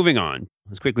 we're moving on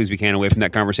as quickly as we can away from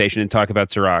that conversation and talk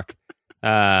about Sirach.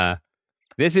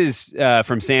 This is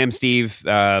from Sam, Steve,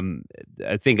 I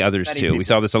think others too. People. We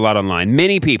saw this a lot online.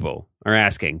 Many people are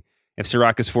asking if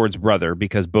Sirach is Ford's brother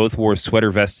because both wore sweater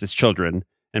vests as children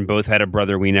and both had a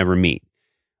brother we never meet.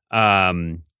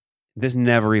 This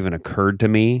never even occurred to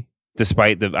me,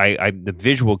 despite the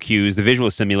visual cues, the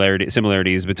visual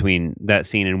similarities between that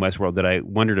scene in Westworld that I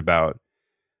wondered about.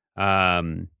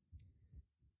 Wow.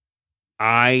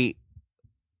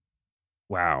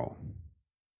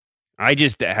 I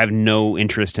just have no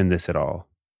interest in this at all.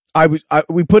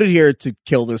 We put it here to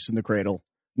kill this in the cradle.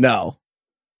 No.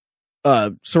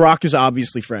 Sirach is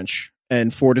obviously French,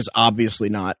 and Ford is obviously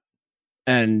not.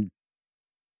 And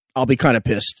I'll be kind of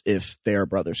pissed if they are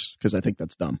brothers, because I think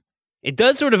that's dumb. It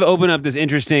does sort of open up this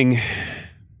interesting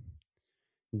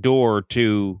door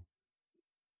to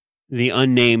the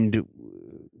unnamed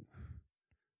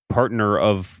partner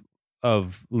of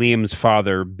Liam's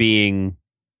father being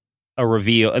a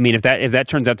reveal. I mean, if that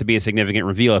turns out to be a significant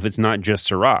reveal, if it's not just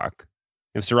Sirach,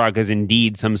 if Sirach is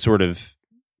indeed some sort of,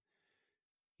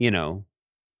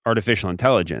 artificial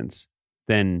intelligence,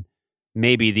 then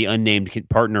maybe the unnamed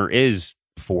partner is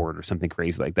Ford or something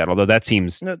crazy like that. Although that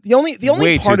seems the only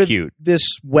way part too of cute. This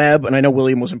web, and I know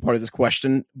William wasn't part of this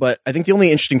question, but I think the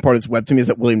only interesting part of this web to me is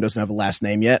that William doesn't have a last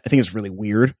name yet. I think it's really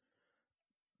weird.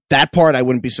 That part, I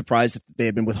wouldn't be surprised if they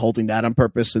had been withholding that on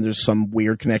purpose, and there's some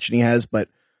weird connection he has. But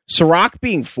Sirach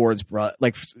being Ford's brother,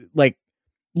 like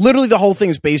literally the whole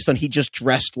thing is based on he just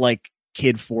dressed like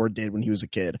Kid Ford did when he was a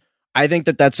kid. I think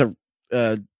that's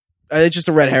it's just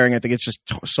a red herring. I think it's just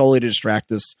solely to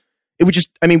distract us. It would just,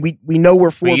 I mean, we know where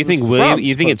Ford. Wait, you think was William? from,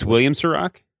 You think it's William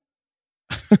Sirach?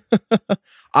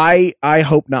 I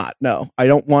hope not. No, I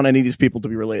don't want any of these people to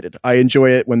be related. I enjoy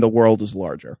it when the world is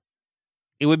larger.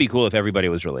 It would be cool if everybody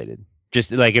was related.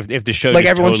 Just like if the show Like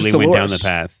just everyone's totally just went down the Dolores.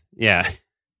 path.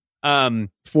 Yeah.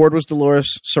 Ford was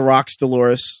Dolores. Sirach's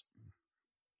Dolores.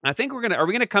 I think are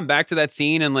we gonna come back to that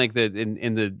scene and like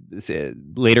in the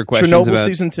later questions Chernobyl about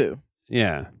season 2.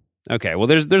 Yeah. Okay. Well,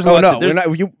 there's Oh a lot. no, we're not,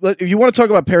 if you want to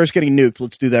talk about Paris getting nuked,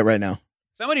 let's do that right now.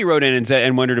 Somebody wrote in and said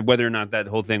and wondered whether or not that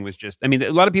whole thing was just. I mean, a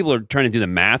lot of people are trying to do the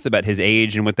math about his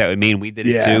age and what that would mean. We did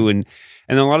it too, and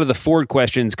a lot of the Ford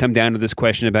questions come down to this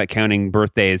question about counting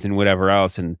birthdays and whatever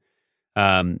else. And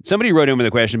somebody wrote in with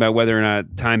a question about whether or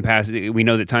not time passes. We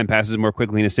know that time passes more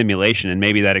quickly in a simulation, and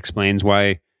maybe that explains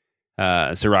why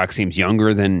Sirach seems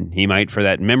younger than he might for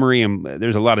that memory. And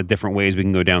there's a lot of different ways we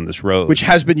can go down this road, Which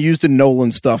has been used in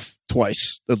Nolan stuff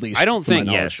twice, at least. I don't to my think.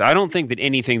 knowledge. Yes, I don't think that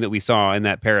anything that we saw in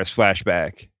that Paris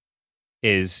flashback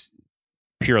is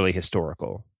purely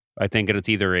historical. I think it's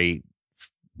either a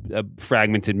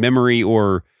fragmented memory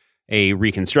or a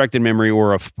reconstructed memory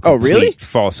or a complete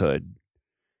falsehood.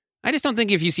 I just don't think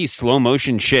if you see slow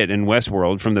motion shit in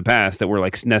Westworld from the past that we're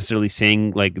like necessarily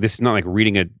seeing, like, this is not like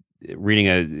reading a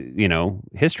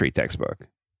history textbook.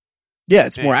 Yeah,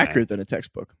 it's more accurate than a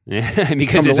textbook.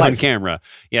 Because it's on camera.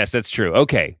 Yes, that's true.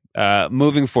 Okay,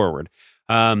 moving forward.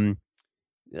 Why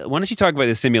don't you talk about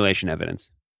the simulation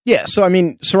evidence? Yeah, so I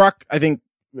mean, Sirach, I think,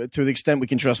 to the extent we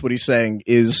can trust what he's saying,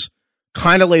 is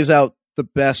kind of lays out the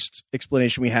best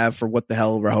explanation we have for what the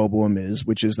hell Rehoboam is,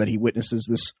 which is that he witnesses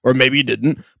this, or maybe he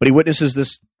didn't, but he witnesses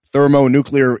this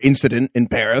thermonuclear incident in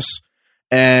Paris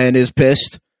and is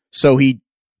pissed. So he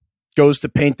goes to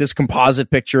paint this composite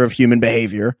picture of human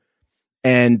behavior.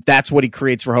 And that's what he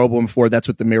creates Rehoboam for. That's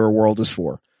what the mirror world is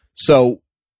for. So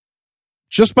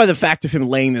just by the fact of him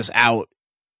laying this out,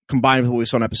 combined with what we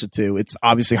saw in episode 2, it's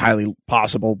obviously highly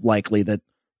possible, likely, that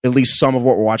at least some of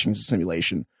what we're watching is a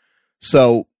simulation.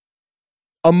 So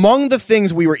among the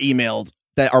things we were emailed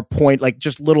that are like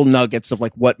just little nuggets of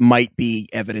like what might be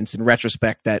evidence in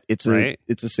retrospect that it's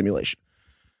a simulation.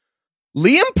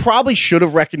 Liam probably should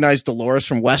have recognized Dolores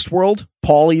from Westworld.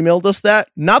 Paul emailed us that.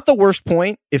 Not the worst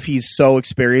point if he's so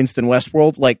experienced in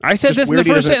Westworld. Like I said this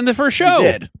in the first show.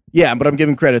 He did. Yeah, but I'm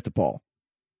giving credit to Paul.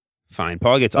 Fine.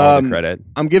 Paul gets all the credit.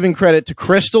 I'm giving credit to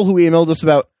Crystal, who emailed us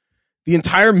about the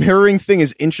entire mirroring thing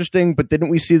is interesting, but didn't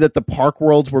we see that the park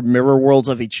worlds were mirror worlds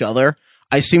of each other?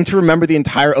 I seem to remember the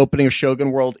entire opening of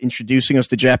Shogun World introducing us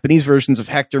to Japanese versions of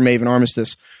Hector, Maeve, and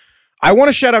Armistice. I want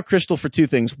to shout out Crystal for 2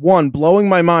 things. One, blowing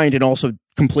my mind and also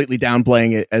completely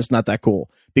downplaying it as not that cool.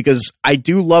 Because I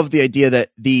do love the idea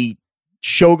that the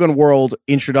Shogun World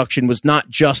introduction was not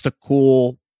just a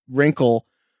cool wrinkle,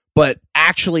 but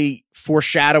actually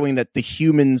foreshadowing that the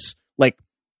humans, like,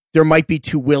 there might be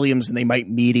 2 Williams and they might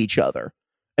meet each other.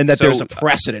 And that there's a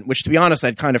precedent, which, to be honest,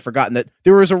 I'd kind of forgotten that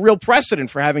there was a real precedent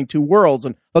for having 2 worlds,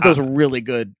 and I thought that was a really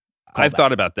good I've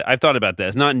thought about that. I've thought about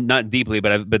this, not deeply,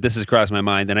 but this has crossed my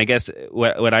mind. And I guess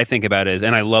what I think about it is,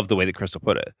 and I love the way that Crystal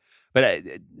put it, but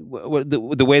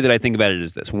the way that I think about it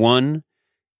is this: one,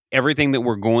 everything that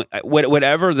we're going,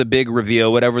 whatever the big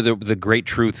reveal, whatever the great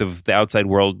truth of the outside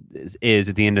world is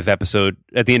at the end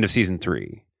of season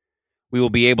 3, we will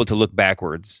be able to look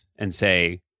backwards and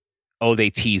say, oh, they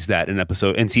teased that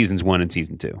in seasons 1 and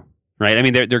season 2, right? I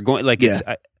mean, they're going like it's.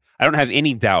 I don't have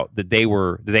any doubt that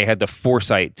they had the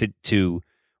foresight to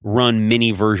run mini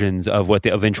versions of what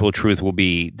the eventual truth will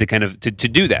be, to kind of to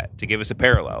do that, to give us a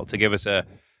parallel, to give us a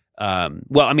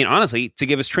well, I mean, honestly, to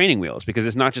give us training wheels, because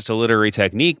it's not just a literary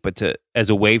technique, but as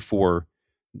a way for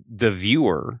the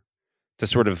viewer to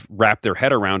sort of wrap their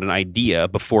head around an idea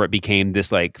before it became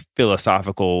this like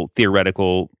philosophical,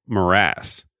 theoretical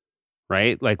morass.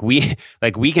 Right, like we can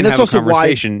have a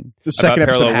conversation about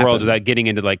parallel worlds without getting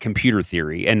into like computer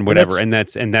theory and whatever, and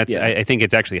that's yeah. I think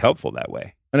it's actually helpful that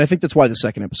way. And I think that's why the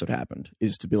second episode happened,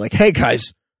 is to be like, hey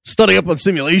guys, study up on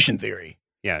simulation theory.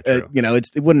 Yeah, true.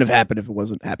 It wouldn't have happened if it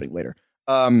wasn't happening later.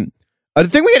 The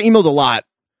thing we got emailed a lot: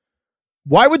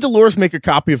 why would Dolores make a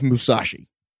copy of Musashi,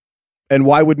 and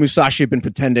why would Musashi have been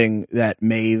pretending that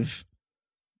Maeve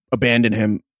abandoned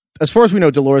him? As far as we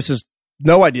know, Dolores has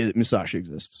no idea that Musashi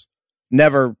exists.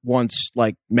 Never once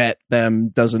met them,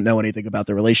 doesn't know anything about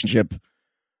their relationship.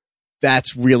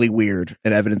 That's really weird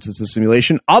and evidence it's a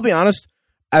simulation. I'll be honest,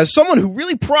 as someone who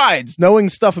really prides knowing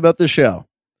stuff about this show,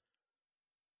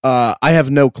 I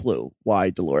have no clue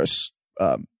why Dolores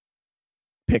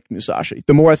picked Musashi.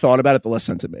 The more I thought about it, the less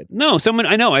sense it made. No,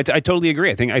 I know. I totally agree.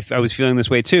 I think I was feeling this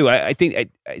way too. I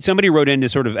think somebody wrote in to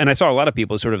sort of, and I saw a lot of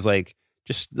people sort of like,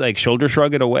 just like shoulder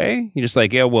shrug it away. You're just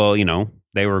like, yeah, well,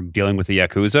 they were dealing with the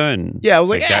Yakuza, and yeah, I was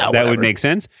like yeah, that would make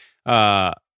sense.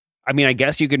 I mean, I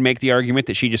guess you could make the argument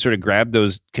that she just sort of grabbed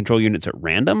those control units at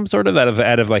random, sort of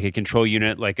out of like a control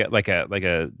unit, like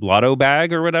a lotto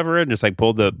bag or whatever, and just like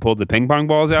pulled the ping pong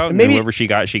balls out, and maybe whoever she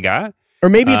got. Or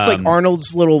maybe it's like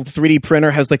Arnold's little 3D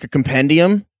printer has like a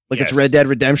compendium, like it's Red Dead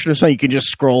Redemption or something. You can just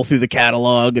scroll through the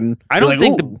catalog, and I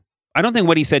don't think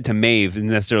what he said to Maeve is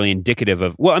necessarily indicative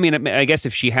of... Well, I mean, I guess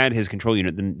if she had his control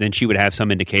unit, then she would have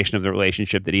some indication of the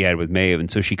relationship that he had with Maeve, and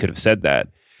so she could have said that.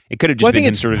 It could have just been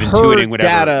him sort of intuiting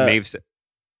whatever Maeve said.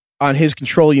 On his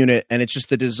control unit, and it's just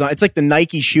the design. It's like the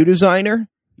Nike shoe designer.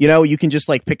 You can just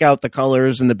like pick out the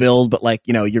colors and the build, but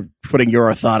you're putting your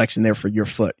orthotics in there for your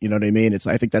foot. You know what I mean?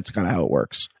 I think that's kind of how it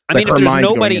works. It's if there's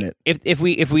nobody... If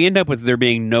we end up with there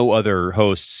being no other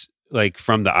hosts like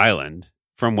from the island...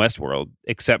 from Westworld,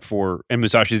 except for, and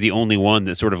Musashi's the only one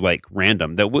that's sort of like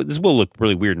random. This will look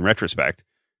really weird in retrospect,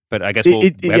 but I guess we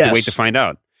have to wait to find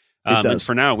out. And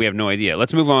for now, we have no idea.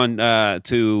 Let's move on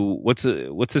to what's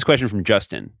this question from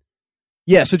Justin?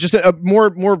 Yeah, so just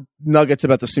more nuggets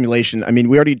about the simulation. I mean,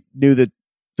 we already knew that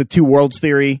the 2 worlds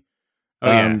theory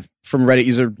from Reddit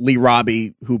user Lee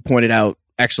Robbie, who pointed out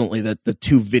excellently that the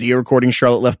 2 video recordings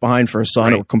Charlotte left behind for her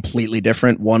son were completely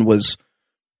different. One was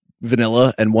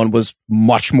vanilla and one was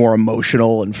much more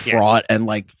emotional and fraught and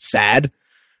like sad.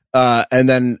 And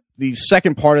then the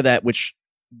second part of that, which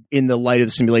in the light of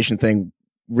the simulation thing,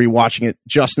 rewatching it,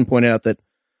 Justin pointed out that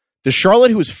the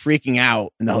Charlotte who was freaking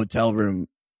out in the hotel room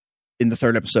in the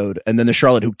third episode, and then the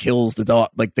Charlotte who kills the dog,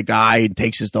 like the guy and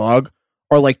takes his dog,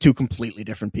 are like two completely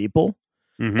different people.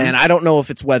 Mm-hmm. And I don't know if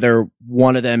it's whether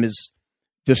one of them is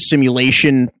the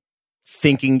simulation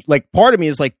thinking, like part of me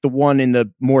is like the one in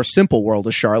the more simple world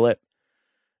of Charlotte.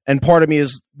 And part of me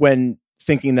is when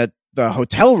thinking that the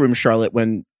hotel room Charlotte,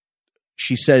 when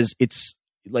she says it's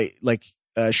like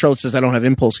Charlotte says, I don't have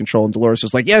impulse control. And Dolores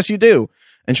is like, yes, you do.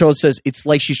 And Charlotte says, it's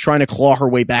like she's trying to claw her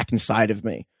way back inside of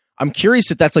me. I'm curious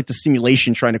if that's like the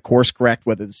simulation trying to course correct,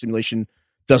 whether the simulation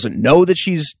doesn't know that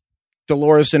she's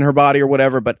Dolores in her body or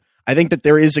whatever. But I think that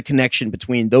there is a connection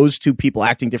between those two people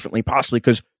acting differently, possibly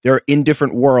because they're in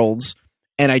different worlds.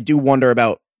 And I do wonder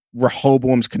about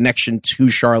Rehoboam's connection to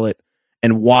Charlotte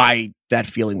and why that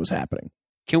feeling was happening.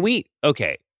 Can we?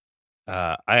 Okay.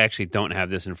 I actually don't have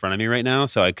this in front of me right now,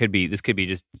 so this could be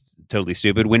just totally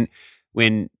stupid.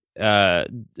 When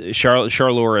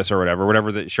Charloris or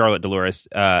whatever that Charlotte Dolores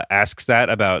asks that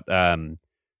about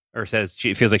or says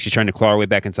she feels like she's trying to claw her way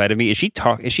back inside of me. Is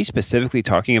she specifically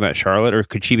talking about Charlotte, or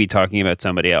could she be talking about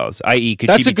somebody else? I.e.,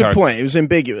 that's a good point. It was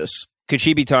ambiguous. Could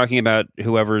she be talking about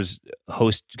whoever's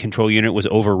host control unit was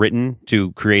overwritten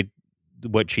to create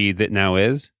what she that now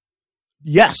is?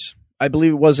 Yes, I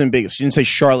believe it was ambiguous. She didn't say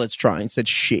Charlotte's trying; it said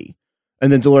she.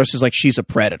 And then Dolores is like, she's a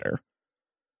predator.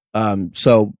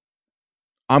 So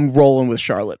I'm rolling with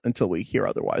Charlotte until we hear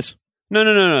otherwise.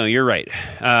 No. You're right.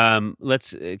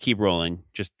 Let's keep rolling.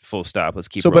 Just full stop. Let's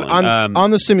keep rolling. But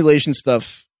on the simulation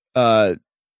stuff,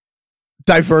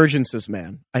 divergences,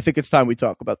 man. I think it's time we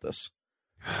talk about this.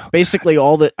 Basically,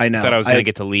 all that I know. I thought I was going to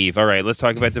get to leave. All right, let's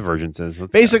talk about divergences.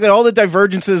 Basically, all the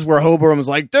divergences where Hoboram was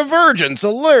like, divergence,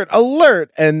 alert,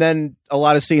 alert. And then a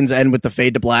lot of scenes end with the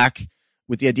fade to black,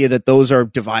 with the idea that those are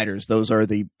dividers. Those are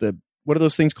the what are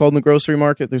those things called in the grocery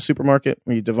market, the supermarket,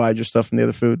 where you divide your stuff from the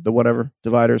other food, the whatever,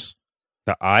 dividers.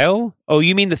 The aisle? Oh,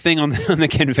 you mean the thing on the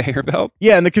conveyor belt?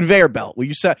 Yeah, and the conveyor belt. Where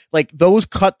you said, like, those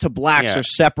cut to blacks are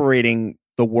separating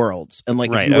the worlds. And,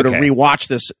 like, if you were to rewatch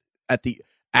this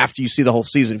after you see the whole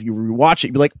season, if you rewatch it,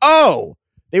 you'd be like, oh,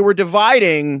 they were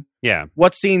dividing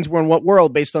what scenes were in what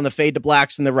world based on the fade to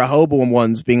blacks and the Rehoboam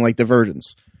ones being like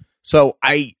divergence. So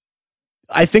I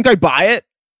think I buy it.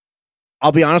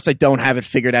 I'll be honest, I don't have it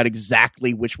figured out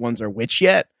exactly which ones are which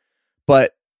yet,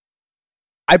 but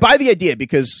I buy the idea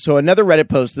because, so another Reddit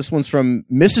post, this one's from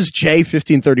Mrs.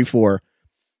 J1534,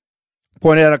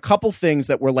 pointed out a couple things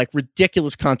that were like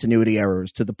ridiculous continuity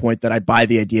errors to the point that I buy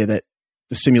the idea that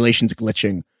the simulation's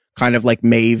glitching, kind of like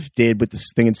Maeve did with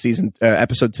this thing in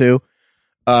episode 2.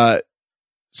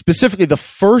 Specifically, the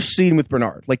first scene with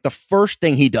Bernard, like the first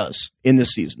thing he does in this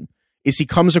season is he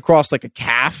comes across like a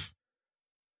calf,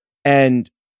 and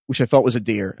which I thought was a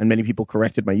deer, and many people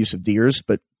corrected my use of deer,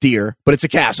 but it's a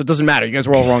calf, so it doesn't matter. You guys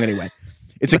were all wrong anyway.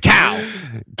 It's a cow.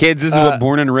 Kids, this is what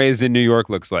born and raised in New York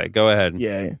looks like. Go ahead.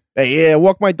 Yeah. Hey, I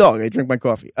walk my dog. I drink my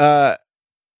coffee.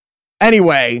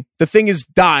 Anyway, the thing is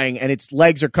dying, and its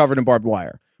legs are covered in barbed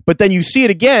wire. But then you see it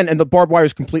again, and the barbed wire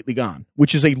is completely gone,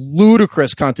 which is a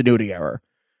ludicrous continuity error.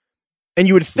 And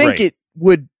you would think it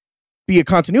would be a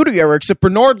continuity error, except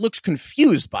Bernard looks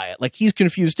confused by it. Like, he's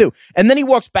confused too. And then he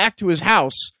walks back to his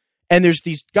house, and there's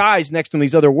these guys next to him,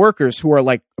 these other workers who are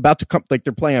like about to come, like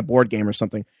they're playing a board game or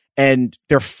something, and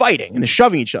they're fighting and they're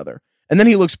shoving each other. And then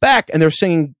he looks back and they're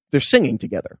singing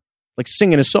together, like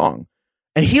singing a song.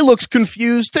 And he looks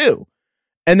confused too.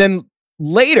 And then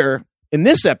later in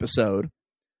this episode,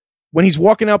 when he's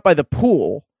walking out by the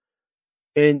pool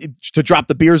and to drop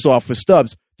the beers off with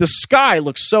Stubbs, the sky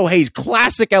looks so hazy.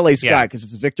 Classic LA sky, because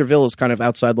it's Victorville, is kind of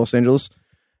outside Los Angeles.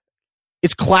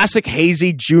 It's classic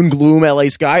hazy June gloom LA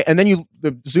sky. And then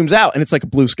it zooms out and it's like a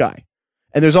blue sky.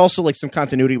 And there's also like some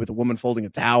continuity with a woman folding a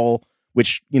towel,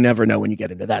 which you never know when you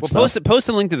get into that stuff. Post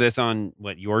a link to this on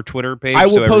your Twitter page. I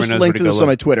will post a link to this on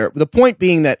my Twitter. The point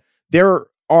being that there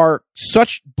are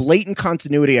such blatant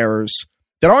continuity errors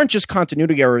that aren't just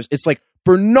continuity errors. It's like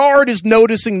Bernard is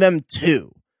noticing them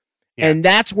too. Yeah. And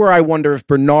that's where I wonder if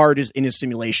Bernard is in his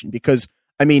simulation, because,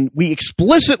 I mean, we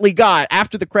explicitly got,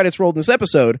 after the credits rolled in this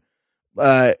episode,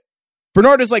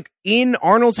 Bernard is like in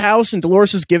Arnold's house and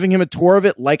Dolores is giving him a tour of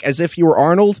it, like as if he were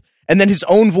Arnold. And then his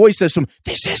own voice says to him,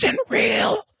 "This isn't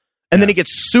real." And then he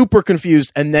gets super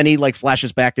confused. And then he like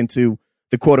flashes back into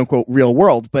the quote unquote real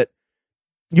world. But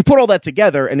you put all that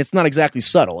together and it's not exactly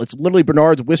subtle. It's literally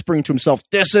Bernard's whispering to himself,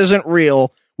 "This isn't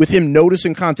real," with him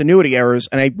noticing continuity errors.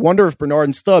 And I wonder if Bernard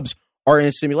and Stubbs are in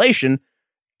a simulation.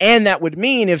 And that would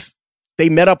mean if they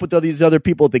met up with all these other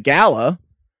people at the gala.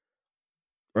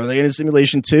 Are they in a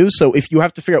simulation too? So if you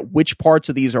have to figure out which parts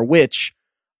of these are which,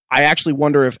 I actually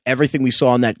wonder if everything we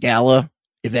saw in that gala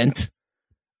event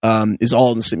is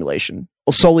all in the simulation.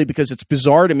 Well, solely because it's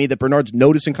bizarre to me that Bernard's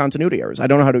noticing continuity errors. I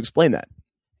don't know how to explain that.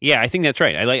 Yeah, I think that's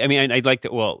right. I like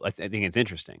that. Well, I think it's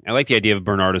interesting. I like the idea of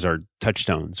Bernard as our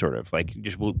touchstone, sort of like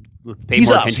just we'll pay He's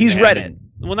more us. attention. He's to Reddit.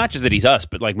 him. Well, not just that he's us,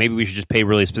 but like maybe we should just pay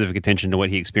really specific attention to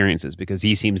what he experiences, because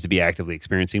he seems to be actively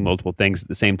experiencing multiple things at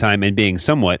the same time and being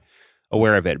somewhat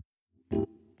aware of it.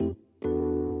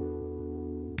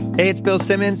 Hey, it's Bill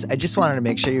Simmons. I just wanted to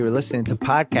make sure you were listening to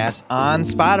podcasts on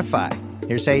Spotify.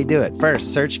 Here's how you do it.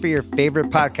 First, search for your favorite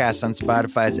podcasts on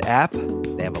Spotify's app.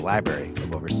 They have a library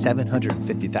of over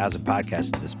 750,000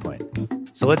 podcasts at this point.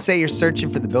 So let's say you're searching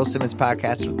for the Bill Simmons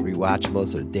podcast or the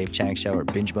Rewatchables or the Dave Chang Show or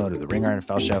Binge Mode or the Ringer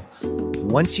NFL Show.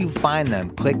 Once you find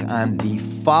them, click on the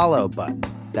follow button.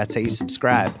 That's how you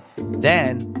subscribe.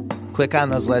 Then click on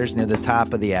those letters near the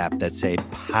top of the app that say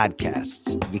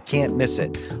podcasts. You can't miss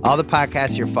it. All the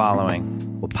podcasts you're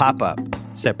following will pop up,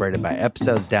 separated by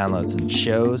episodes, downloads, and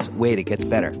shows. Wait, it gets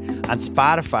better. On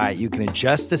Spotify, you can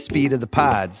adjust the speed of the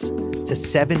pods to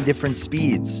 7 different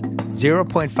speeds.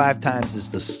 0.5 times is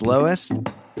the slowest.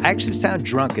 I actually sound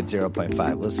drunk at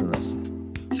 0.5. Listen to this.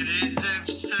 Today's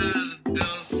episode of the Bill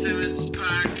Simmons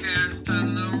podcast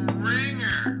on the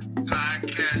Ringer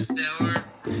Podcast Network.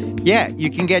 Yeah, you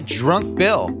can get drunk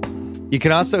Bill. You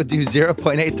can also do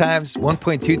 0.8 times,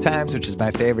 1.2 times, which is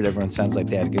my favorite. Everyone sounds like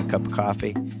they had a good cup of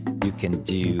coffee. You can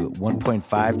do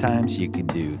 1.5 times. You can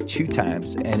do 2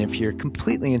 times. And if you're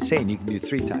completely insane, you can do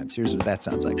 3 times. Here's what that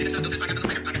sounds like.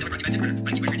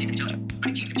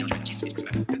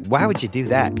 Why would you do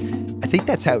that? I think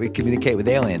that's how we communicate with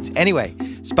aliens. Anyway,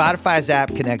 Spotify's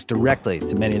app connects directly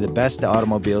to many of the best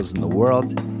automobiles in the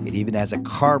world. It even has a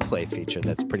CarPlay feature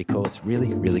that's pretty cool. It's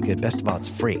really, really good. Best of all, it's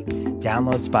free.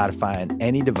 Download Spotify on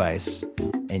any device,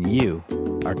 and you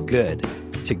are good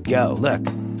to go. Look,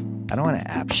 I don't want to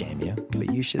app shame you,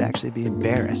 but you should actually be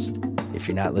embarrassed if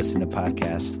you're not listening to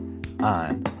podcasts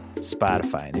on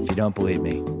Spotify. And if you don't believe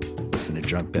me, listen to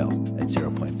Drunk Bill at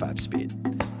 0.5 speed.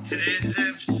 Today's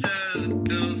episode of the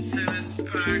Bill Simmons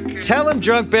podcast. Tell him,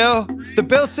 Drunk Bill, the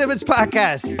Bill Simmons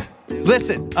podcast.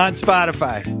 Listen on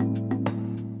Spotify.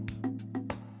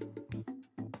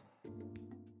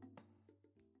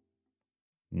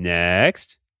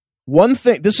 Next. One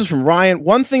thing, this is from Ryan.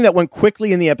 One thing that went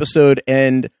quickly in the episode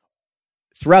and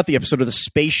throughout the episode are the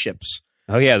spaceships.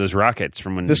 Oh yeah, those rockets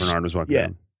from when Bernard was walking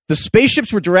down. The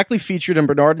spaceships were directly featured, and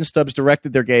Bernard and Stubbs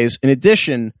directed their gaze. In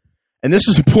addition, and this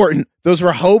is important, those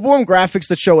Rehoboam graphics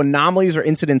that show anomalies or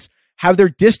incidents have their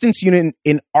distance unit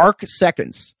in arc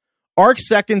seconds. Arc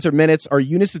seconds or minutes are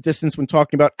units of distance when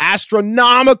talking about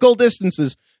astronomical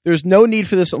distances. There's no need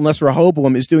for this unless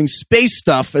Rehoboam is doing space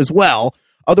stuff as well.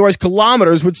 Otherwise,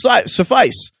 kilometers would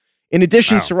suffice. In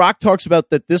addition, Sirach talks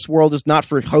about that this world is not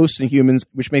for hosts and humans,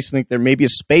 which makes me think there may be a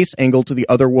space angle to the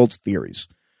other world's theories.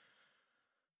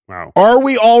 Wow. Are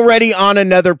we already on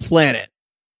another planet?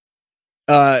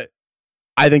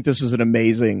 I think this is an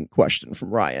amazing question from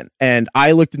Ryan. And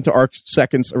I looked into arc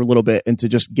seconds a little bit, and to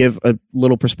just give a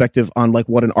little perspective on like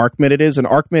what an arc minute is. An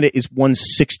arc minute is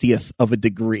 1/60th of a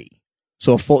degree.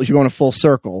 So if you're going a full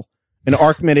circle, an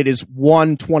arc minute is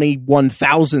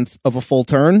 1/21,000th of a full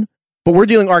turn. But we're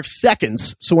dealing arc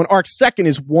seconds. So an arc second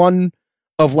is 1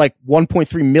 of like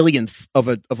 1.3 millionth of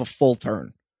a full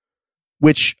turn.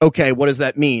 Which, okay, what does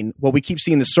that mean? Well, we keep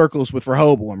seeing the circles with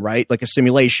Rehoboam, right? Like a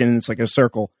simulation, it's like a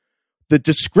circle. The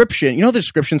description, the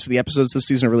descriptions for the episodes this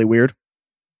season are really weird.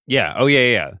 Yeah. Oh,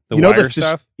 yeah. The you know wire the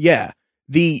stuff? Yeah.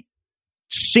 The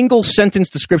single sentence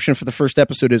description for the first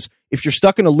episode is, if you're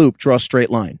stuck in a loop, draw a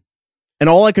straight line. And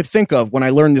all I could think of when I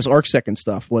learned this arc second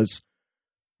stuff was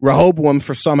Rehoboam,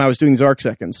 for somehow was doing these arc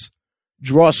seconds,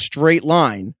 draw a straight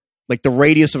line, like the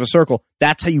radius of a circle.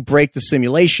 That's how you break the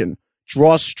simulation.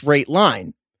 Draw a straight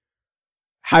line.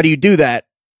 How do you do that?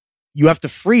 You have to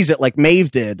freeze it like Maeve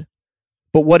did.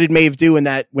 But what did Maeve do in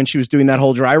that when she was doing that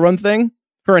whole dry run thing?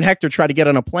 Her and Hector tried to get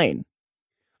on a plane.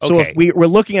 So if we're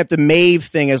looking at the Maeve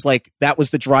thing as like that was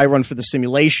the dry run for the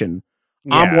simulation,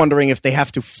 I'm wondering if they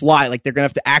have to fly, like they're going to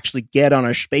have to actually get on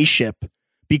a spaceship,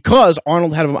 because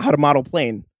Arnold had a model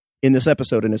plane in this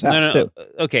episode in his house too.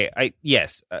 Okay,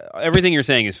 everything you're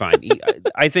saying is fine.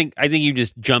 I think you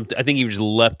just jumped. I think you just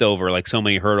leapt over like so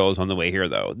many hurdles on the way here,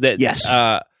 though. Yes.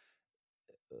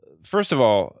 First of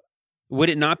all, would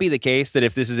it not be the case that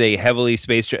if this is a heavily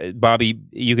space, Bobby,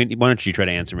 why don't you try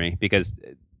to answer me, because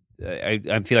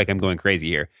I feel like I'm going crazy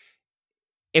here.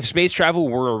 If space travel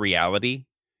were a reality,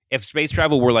 if space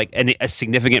travel were like a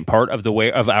significant part of the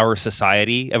way of our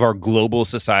society, of our global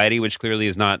society, which clearly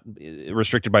is not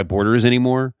restricted by borders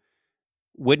anymore,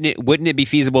 wouldn't it be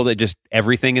feasible that just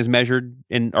everything is measured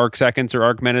in arc seconds or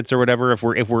arc minutes or whatever?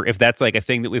 If that's like a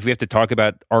thing that if we have to talk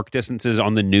about arc distances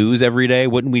on the news every day,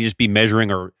 wouldn't we just be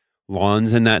measuring our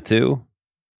lawns in that too?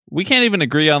 We can't even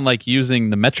agree on like using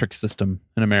the metric system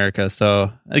in America.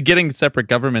 So getting separate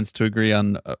governments to agree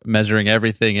on measuring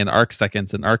everything in arc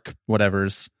seconds and arc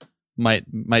whatevers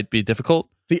might be difficult.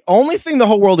 The only thing the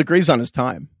whole world agrees on is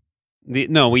time.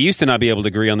 No, we used to not be able to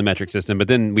agree on the metric system, but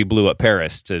then we blew up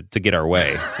Paris to get our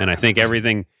way. And I think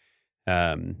everything,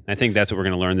 I think that's what we're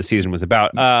going to learn the season was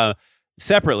about.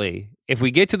 Separately, if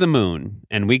we get to the moon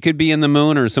and we could be in the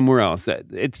moon or somewhere else,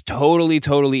 it's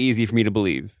totally easy for me to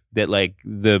believe that like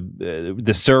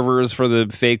the servers for the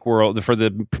fake world, for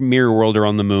the mirror world are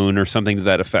on the moon or something to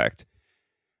that effect.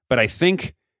 But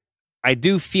I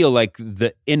do feel like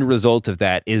the end result of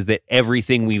that is that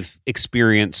everything we've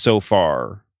experienced so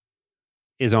far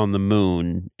is on the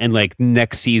moon, and like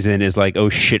next season is like, oh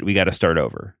shit, we got to start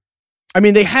over. I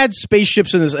mean, they had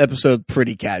spaceships in this episode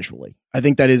pretty casually. I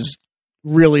think that is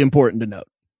really important to note.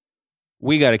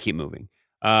 We got to keep moving.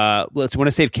 Want to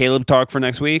save Caleb talk for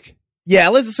next week. Yeah,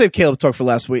 let's save Caleb talk for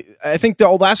last week. I think the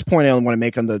last point I want to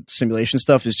make on the simulation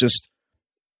stuff is just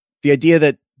the idea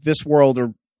that this world,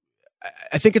 or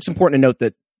I think it's important to note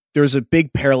that there's a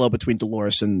big parallel between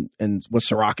Dolores and what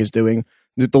Serac is doing.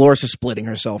 Dolores is splitting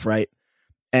herself, right?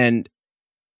 And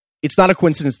it's not a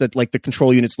coincidence that like the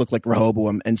control units look like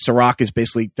Rehoboam, and Serac is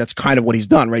basically, that's kind of what he's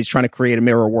done, right? He's trying to create a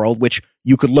mirror world, which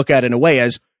you could look at in a way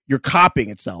as you're copying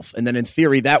itself. And then in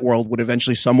theory, that world would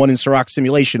eventually, someone in Serac's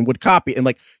simulation would copy. And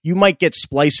like, you might get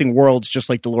splicing worlds just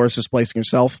like Dolores is splicing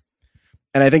herself.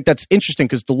 And I think that's interesting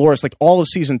because Dolores, like all of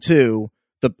season 2,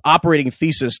 the operating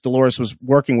thesis Dolores was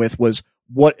working with was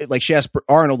what, like she asked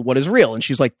Arnold, what is real? And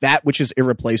she's like, that which is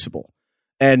irreplaceable.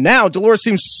 And now Dolores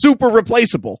seems super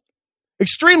replaceable,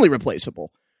 extremely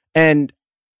replaceable. And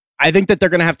I think that they're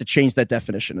going to have to change that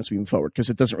definition as we move forward because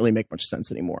it doesn't really make much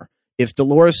sense anymore. If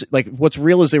Dolores, like what's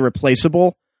real is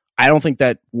irreplaceable, I don't think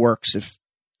that works if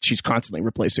she's constantly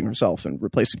replacing herself and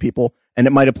replacing people. And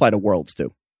it might apply to worlds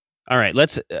too. All right,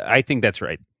 I think that's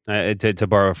right. To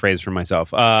borrow a phrase from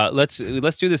myself, let's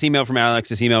do this email from Alex,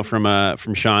 this email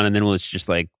from Sean, and then we'll just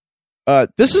like.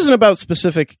 This isn't about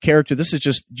specific character. This is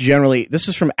just generally. This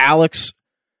is from Alex.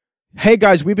 Hey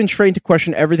guys, we've been trained to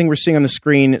question everything we're seeing on the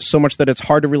screen so much that it's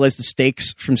hard to realize the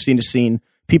stakes from scene to scene.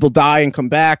 People die and come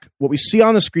back. What we see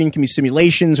on the screen can be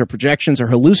simulations or projections or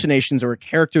hallucinations or a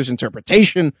character's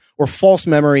interpretation or false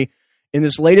memory. In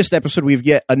this latest episode, we've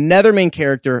yet another main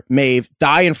character, Maeve,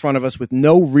 die in front of us with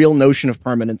no real notion of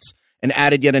permanence and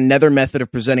added yet another method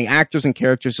of presenting actors and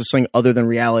characters as something other than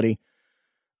reality.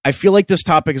 I feel like this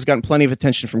topic has gotten plenty of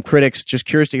attention from critics. Just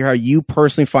curious to hear how you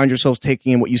personally find yourselves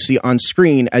taking in what you see on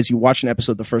screen as you watch an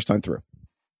episode the first time through.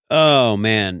 Oh,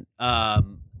 man.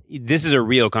 This is a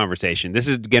real conversation. This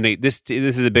is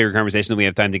a bigger conversation than we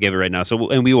have time to give it right now.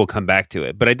 And we will come back to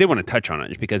it. But I did want to touch on it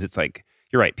just because it's like,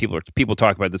 you're right. People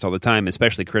talk about this all the time,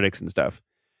 especially critics and stuff.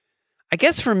 I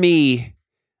guess for me,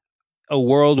 a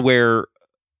world where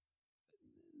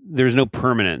there's no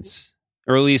permanence,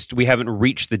 or at least we haven't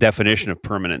reached the definition of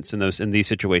permanence in these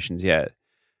situations yet.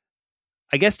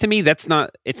 I guess to me, it's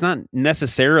not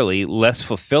necessarily less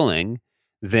fulfilling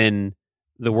than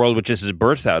the world which this is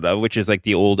birthed out of, which is like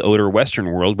the old older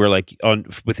Western world where like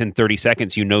within 30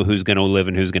 seconds, you know who's going to live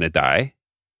and who's going to die.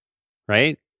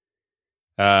 Right.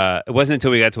 It wasn't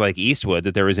until we got to like Eastwood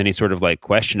that there was any sort of like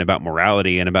question about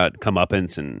morality and about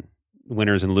comeuppance and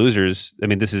winners and losers. I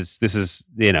mean, this is,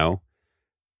 you know,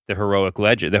 the heroic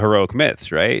legend, the heroic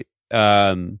myths, right?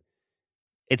 It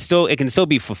can still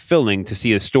be fulfilling to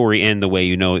see a story end the way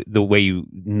you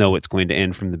know it's going to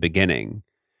end from the beginning.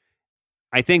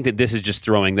 I think that this is just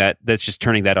that's just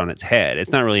turning that on its head.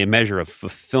 It's not really a measure of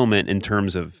fulfillment in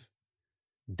terms of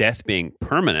death being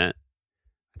permanent.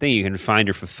 I think you can find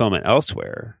your fulfillment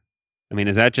elsewhere. I mean,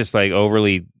 is that just like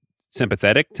overly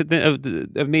sympathetic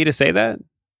of me to say that?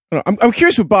 I'm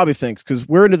curious what Bobby thinks because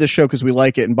we're into this show because we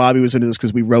like it, and Bobby was into this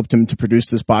because we roped him to produce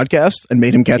this podcast and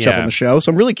made him catch up on the show.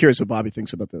 So I'm really curious what Bobby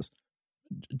thinks about this.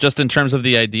 Just in terms of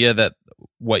the idea that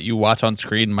what you watch on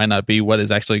screen might not be what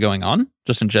is actually going on,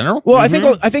 just in general. Well, I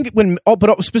think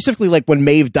but specifically like when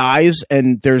Maeve dies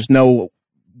and there's no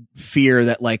fear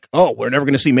that like, oh, we're never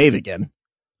going to see Maeve again.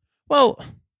 Well,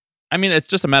 I mean, it's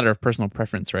just a matter of personal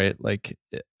preference, right? Like,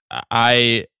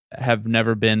 I have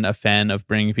never been a fan of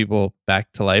bringing people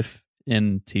back to life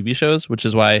in TV shows, which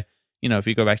is why, you know, if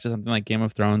you go back to something like Game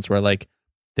of Thrones, where like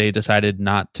they decided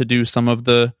not to do some of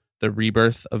the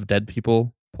rebirth of dead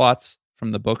people plots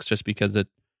from the books, just because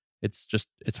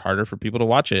it's harder for people to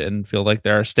watch it and feel like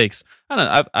there are stakes. I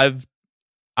don't know.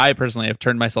 I personally have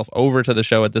turned myself over to the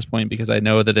show at this point because I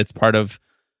know that it's part of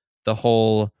the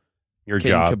whole Your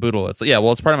kit and job. caboodle. It's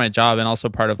it's part of my job, and also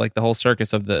part of like the whole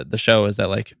circus of the show is that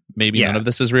like maybe none of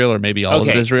this is real, or maybe all of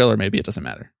it is real, or maybe it doesn't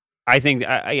matter. I think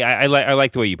I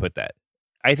like the way you put that.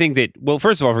 I think that, well,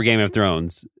 first of all, for Game of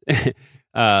Thrones,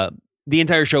 the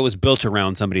entire show was built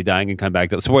around somebody dying and come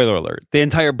back to, spoiler alert, the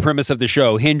entire premise of the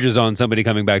show hinges on somebody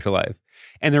coming back to life.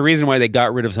 And the reason why they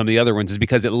got rid of some of the other ones is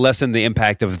because it lessened the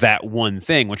impact of that one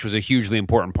thing, which was a hugely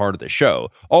important part of the show.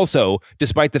 Also,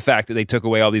 despite the fact that they took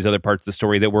away all these other parts of the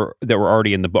story that were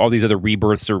already in all these other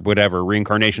rebirths or whatever,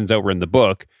 reincarnations that were in the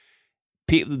book,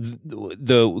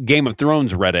 the Game of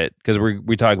Thrones Reddit, because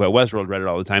we talk about Westworld Reddit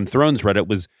all the time, Thrones Reddit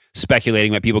was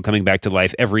speculating about people coming back to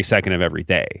life every second of every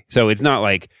day. So it's not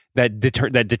like that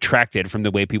detracted from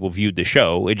the way people viewed the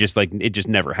show. It just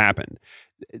never happened.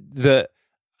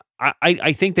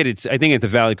 I think it's a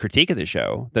valid critique of the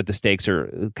show that the stakes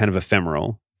are kind of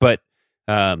ephemeral, but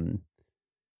I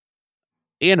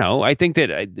think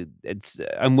that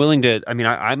I'm willing to. I mean,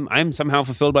 I'm somehow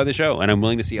fulfilled by the show, and I'm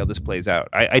willing to see how this plays out.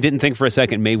 I didn't think for a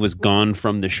second Maeve was gone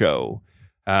from the show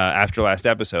after last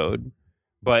episode,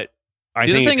 but the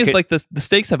other thing is like the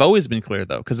stakes have always been clear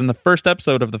though, because in the first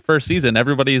episode of the first season,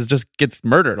 everybody just gets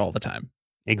murdered all the time.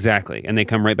 Exactly, and they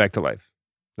come right back to life.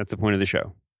 That's the point of the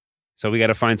show. So we got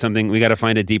to find something. We got to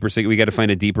find a deeper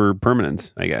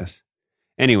permanence, I guess.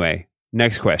 Anyway,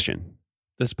 next question.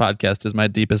 This podcast is my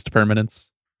deepest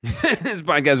permanence. This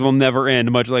podcast will never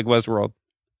end, much like Westworld.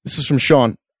 This is from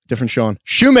Sean, different Sean.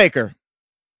 Shoemaker.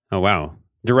 Oh, wow.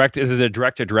 Is it a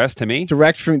direct address to me?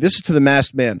 This is to the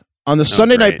masked man. On the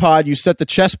Sunday night pod, you set the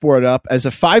chessboard up as a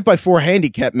 5x4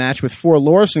 handicap match with 4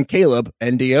 Loris and Caleb,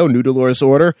 NDO, New Dolores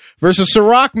Order, versus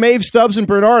Sirach, Maeve, Stubbs, and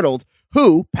Bernardold.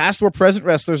 Who, past or present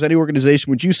wrestlers, any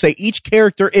organization, would you say each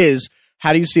character is?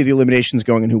 How do you see the eliminations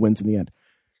going and who wins in the end?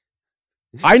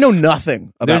 I know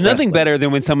nothing about There's nothing wrestling. better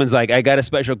than when someone's like, I got a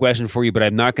special question for you, but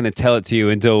I'm not going to tell it to you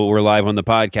until we're live on the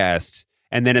podcast.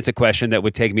 And then it's a question that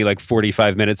would take me like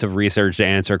 45 minutes of research to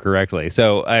answer correctly.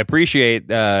 So I appreciate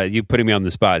you putting me on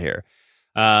the spot here.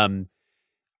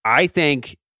 I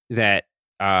think that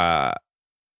 4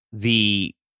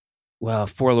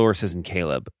 Lorises and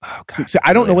Caleb. Oh, God, So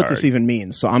I don't know what hard. this even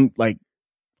means, so I'm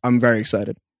very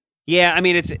excited. Yeah, I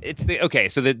mean it's the okay.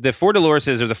 So the 4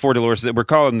 Doloreses are the 4 Doloreses that we're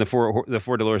calling the four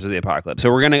Dolores of the Apocalypse.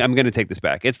 So I'm gonna take this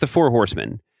back. It's the 4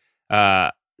 Horsemen.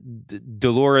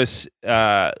 Dolores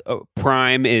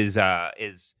Prime is the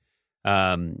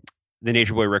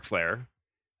Nature Boy Ric Flair.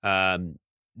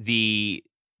 The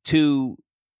 2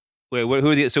 who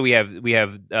are the, so we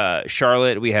have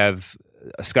Charlotte. We have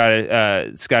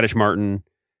Scottish Martin.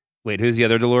 Wait, who's the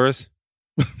other Dolores?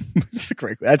 This is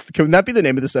great. Can that be the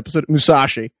name of this episode?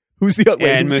 Musashi. Who's the other?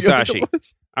 And Musashi.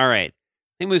 All right. I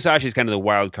think Musashi is kind of the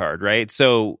wild card, right?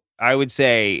 So I would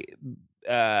say,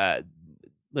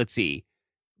 let's see.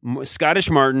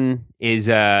 Scottish Martin is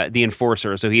the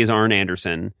enforcer, so he is Arn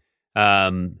Anderson.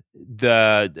 The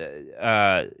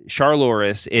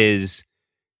Charloris is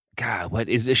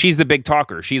she's the big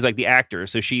talker. She's like the actor,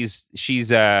 so she'd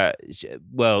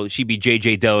be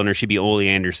J.J. Dillon or she'd be Ole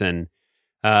Anderson.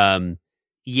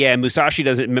 Yeah, Musashi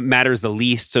matters the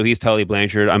least, so he's Tully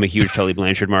Blanchard. I'm a huge Tully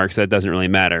Blanchard mark, so that doesn't really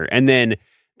matter. And then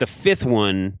the 5th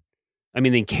one,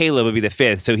 then Caleb would be the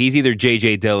 5th, so he's either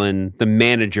J.J. Dillon, the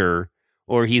manager,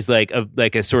 or he's like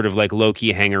a sort of like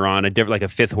low-key hanger-on, like a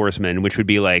 5th horseman, which would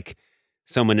be like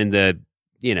someone in the,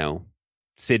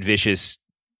 Sid Vicious,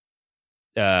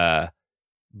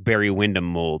 Barry Windham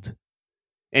mold.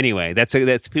 Anyway, that's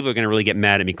people are going to really get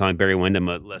mad at me calling Barry Windham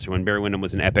a lesser one. Barry Windham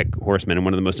was an epic horseman and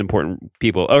one of the most important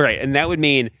people. All right, and that would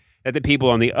mean that the people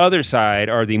on the other side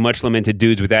are the much lamented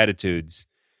dudes with attitudes.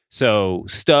 So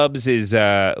Stubbs is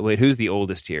who's the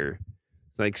oldest here?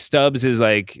 Like Stubbs is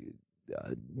like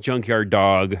junkyard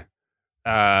dog.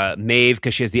 Maeve,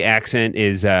 because she has the accent,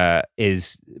 is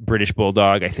British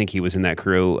Bulldog. I think he was in that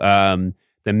crew.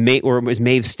 Or was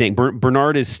Maeve Sting?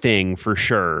 Bernard is Sting for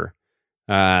sure.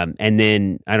 And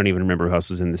then I don't even remember who else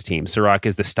was in this team. Sirach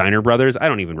is the Steiner brothers. I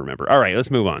don't even remember. All right, let's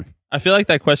move on. I feel like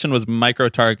that question was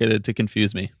micro-targeted to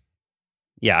confuse me.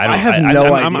 Yeah, I have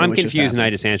no idea. I'm confused, and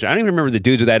I just answered. I don't even remember who the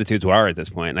dudes with attitudes are at this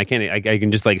point. I can't. I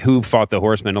can just like who fought the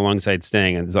Horsemen alongside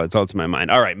Sting, and it's all to my mind.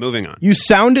 All right, moving on. You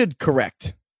sounded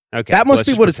correct. Okay, that must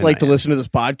be just what it's pretend like to I am. listen to this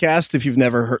podcast if you've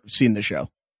never seen the show.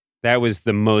 That was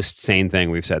the most sane thing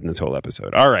we've said in this whole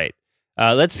episode. All right,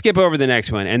 let's skip over the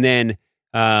next one, and then.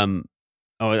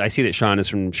 I see that Sean is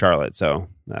from Charlotte, so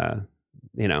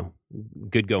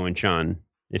good going, Sean.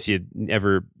 If you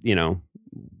ever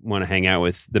want to hang out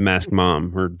with the masked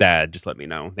mom or dad, just let me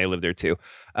know. They live there too.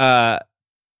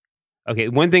 Okay,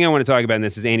 one thing I want to talk about in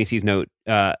this is Annie C's note,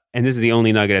 and this is the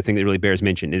only nugget I think that really bears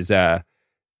mention, is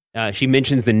she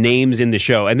mentions the names in the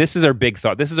show. And this is our big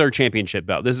thought. This is our championship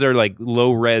belt. This is our like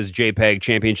low-res JPEG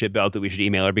championship belt that we should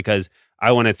email her, because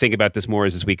I want to think about this more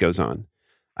as this week goes on.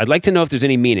 I'd like to know if there's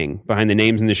any meaning behind the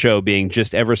names in the show being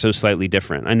just ever so slightly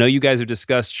different. I know you guys have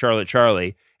discussed Charlotte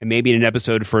Charlie, and maybe in an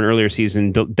episode for an earlier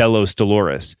season, Delos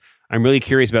Dolores. I'm really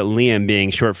curious about Liam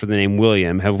being short for the name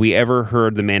William. Have we ever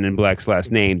heard the Man in Black's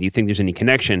last name? Do you think there's any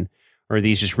connection? Or are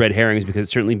these just red herrings? Because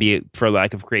it certainly be for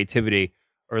lack of creativity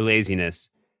or laziness.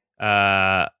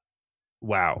 Wow.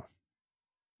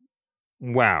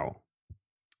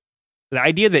 The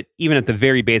idea that even at the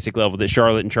very basic level that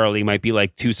Charlotte and Charlie might be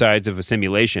like two sides of a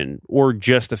simulation, or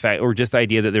just the fact, or just the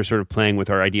idea that they're sort of playing with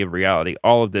our idea of reality.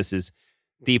 All of this is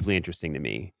deeply interesting to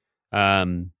me.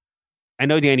 I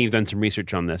know, Danny, you've done some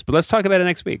research on this, but let's talk about it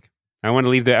next week. I want to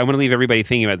leave everybody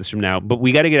thinking about this from now, but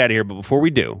we got to get out of here. But before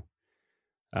we do,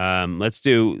 let's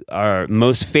do our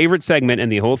most favorite segment in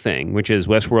the whole thing, which is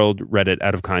Westworld Reddit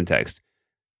out of context,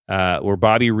 where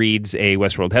Bobby reads a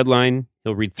Westworld headline.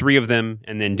 He'll read 3 of them,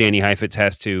 and then Danny Heifetz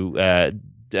has to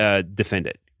defend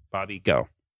it. Bobby, go.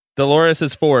 Dolores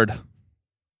is Ford.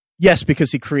 Yes,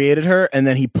 because he created her, and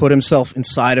then he put himself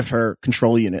inside of her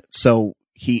control unit. So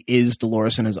he is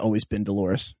Dolores and has always been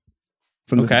Dolores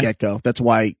from the get-go. That's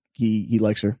why he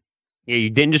likes her. Yeah, you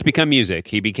didn't just become music.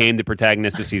 He became the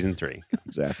protagonist of season 3.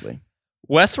 Exactly.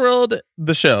 Westworld,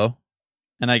 the show,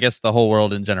 and I guess the whole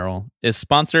world in general, is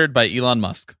sponsored by Elon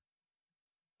Musk.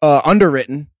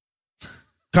 Underwritten.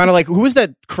 Kind of like, who was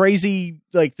that crazy,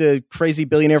 like the crazy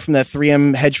billionaire from that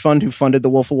 3M hedge fund who funded the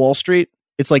Wolf of Wall Street?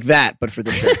 It's like that, but for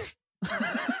the show.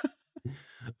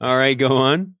 All right, go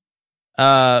on.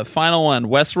 Final one.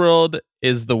 Westworld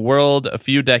is the world a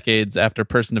few decades after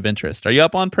Person of Interest. Are you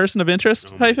up on Person of Interest,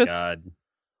 Heifetz? God.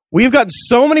 We've gotten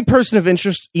so many Person of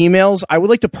Interest emails. I would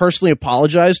like to personally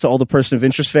apologize to all the Person of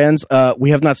Interest fans.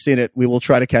 We have not seen it. We will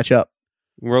try to catch up.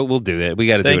 We'll do it. We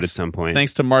got to do it at some point.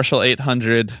 Thanks to Marshall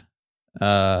 800,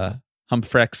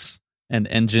 Humfrex, and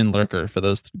Engine Lurker for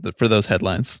those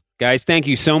headlines. Guys, thank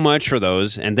you so much for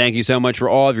those, and thank you so much for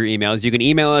all of your emails. You can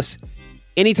email us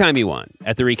anytime you want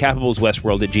at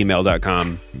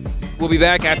therecapableswestworld@gmail.com. We'll be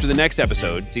back after the next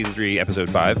episode, season 3, episode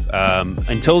 5.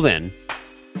 Until then,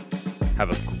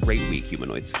 have a great week,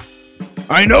 humanoids.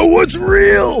 I know what's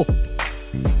real!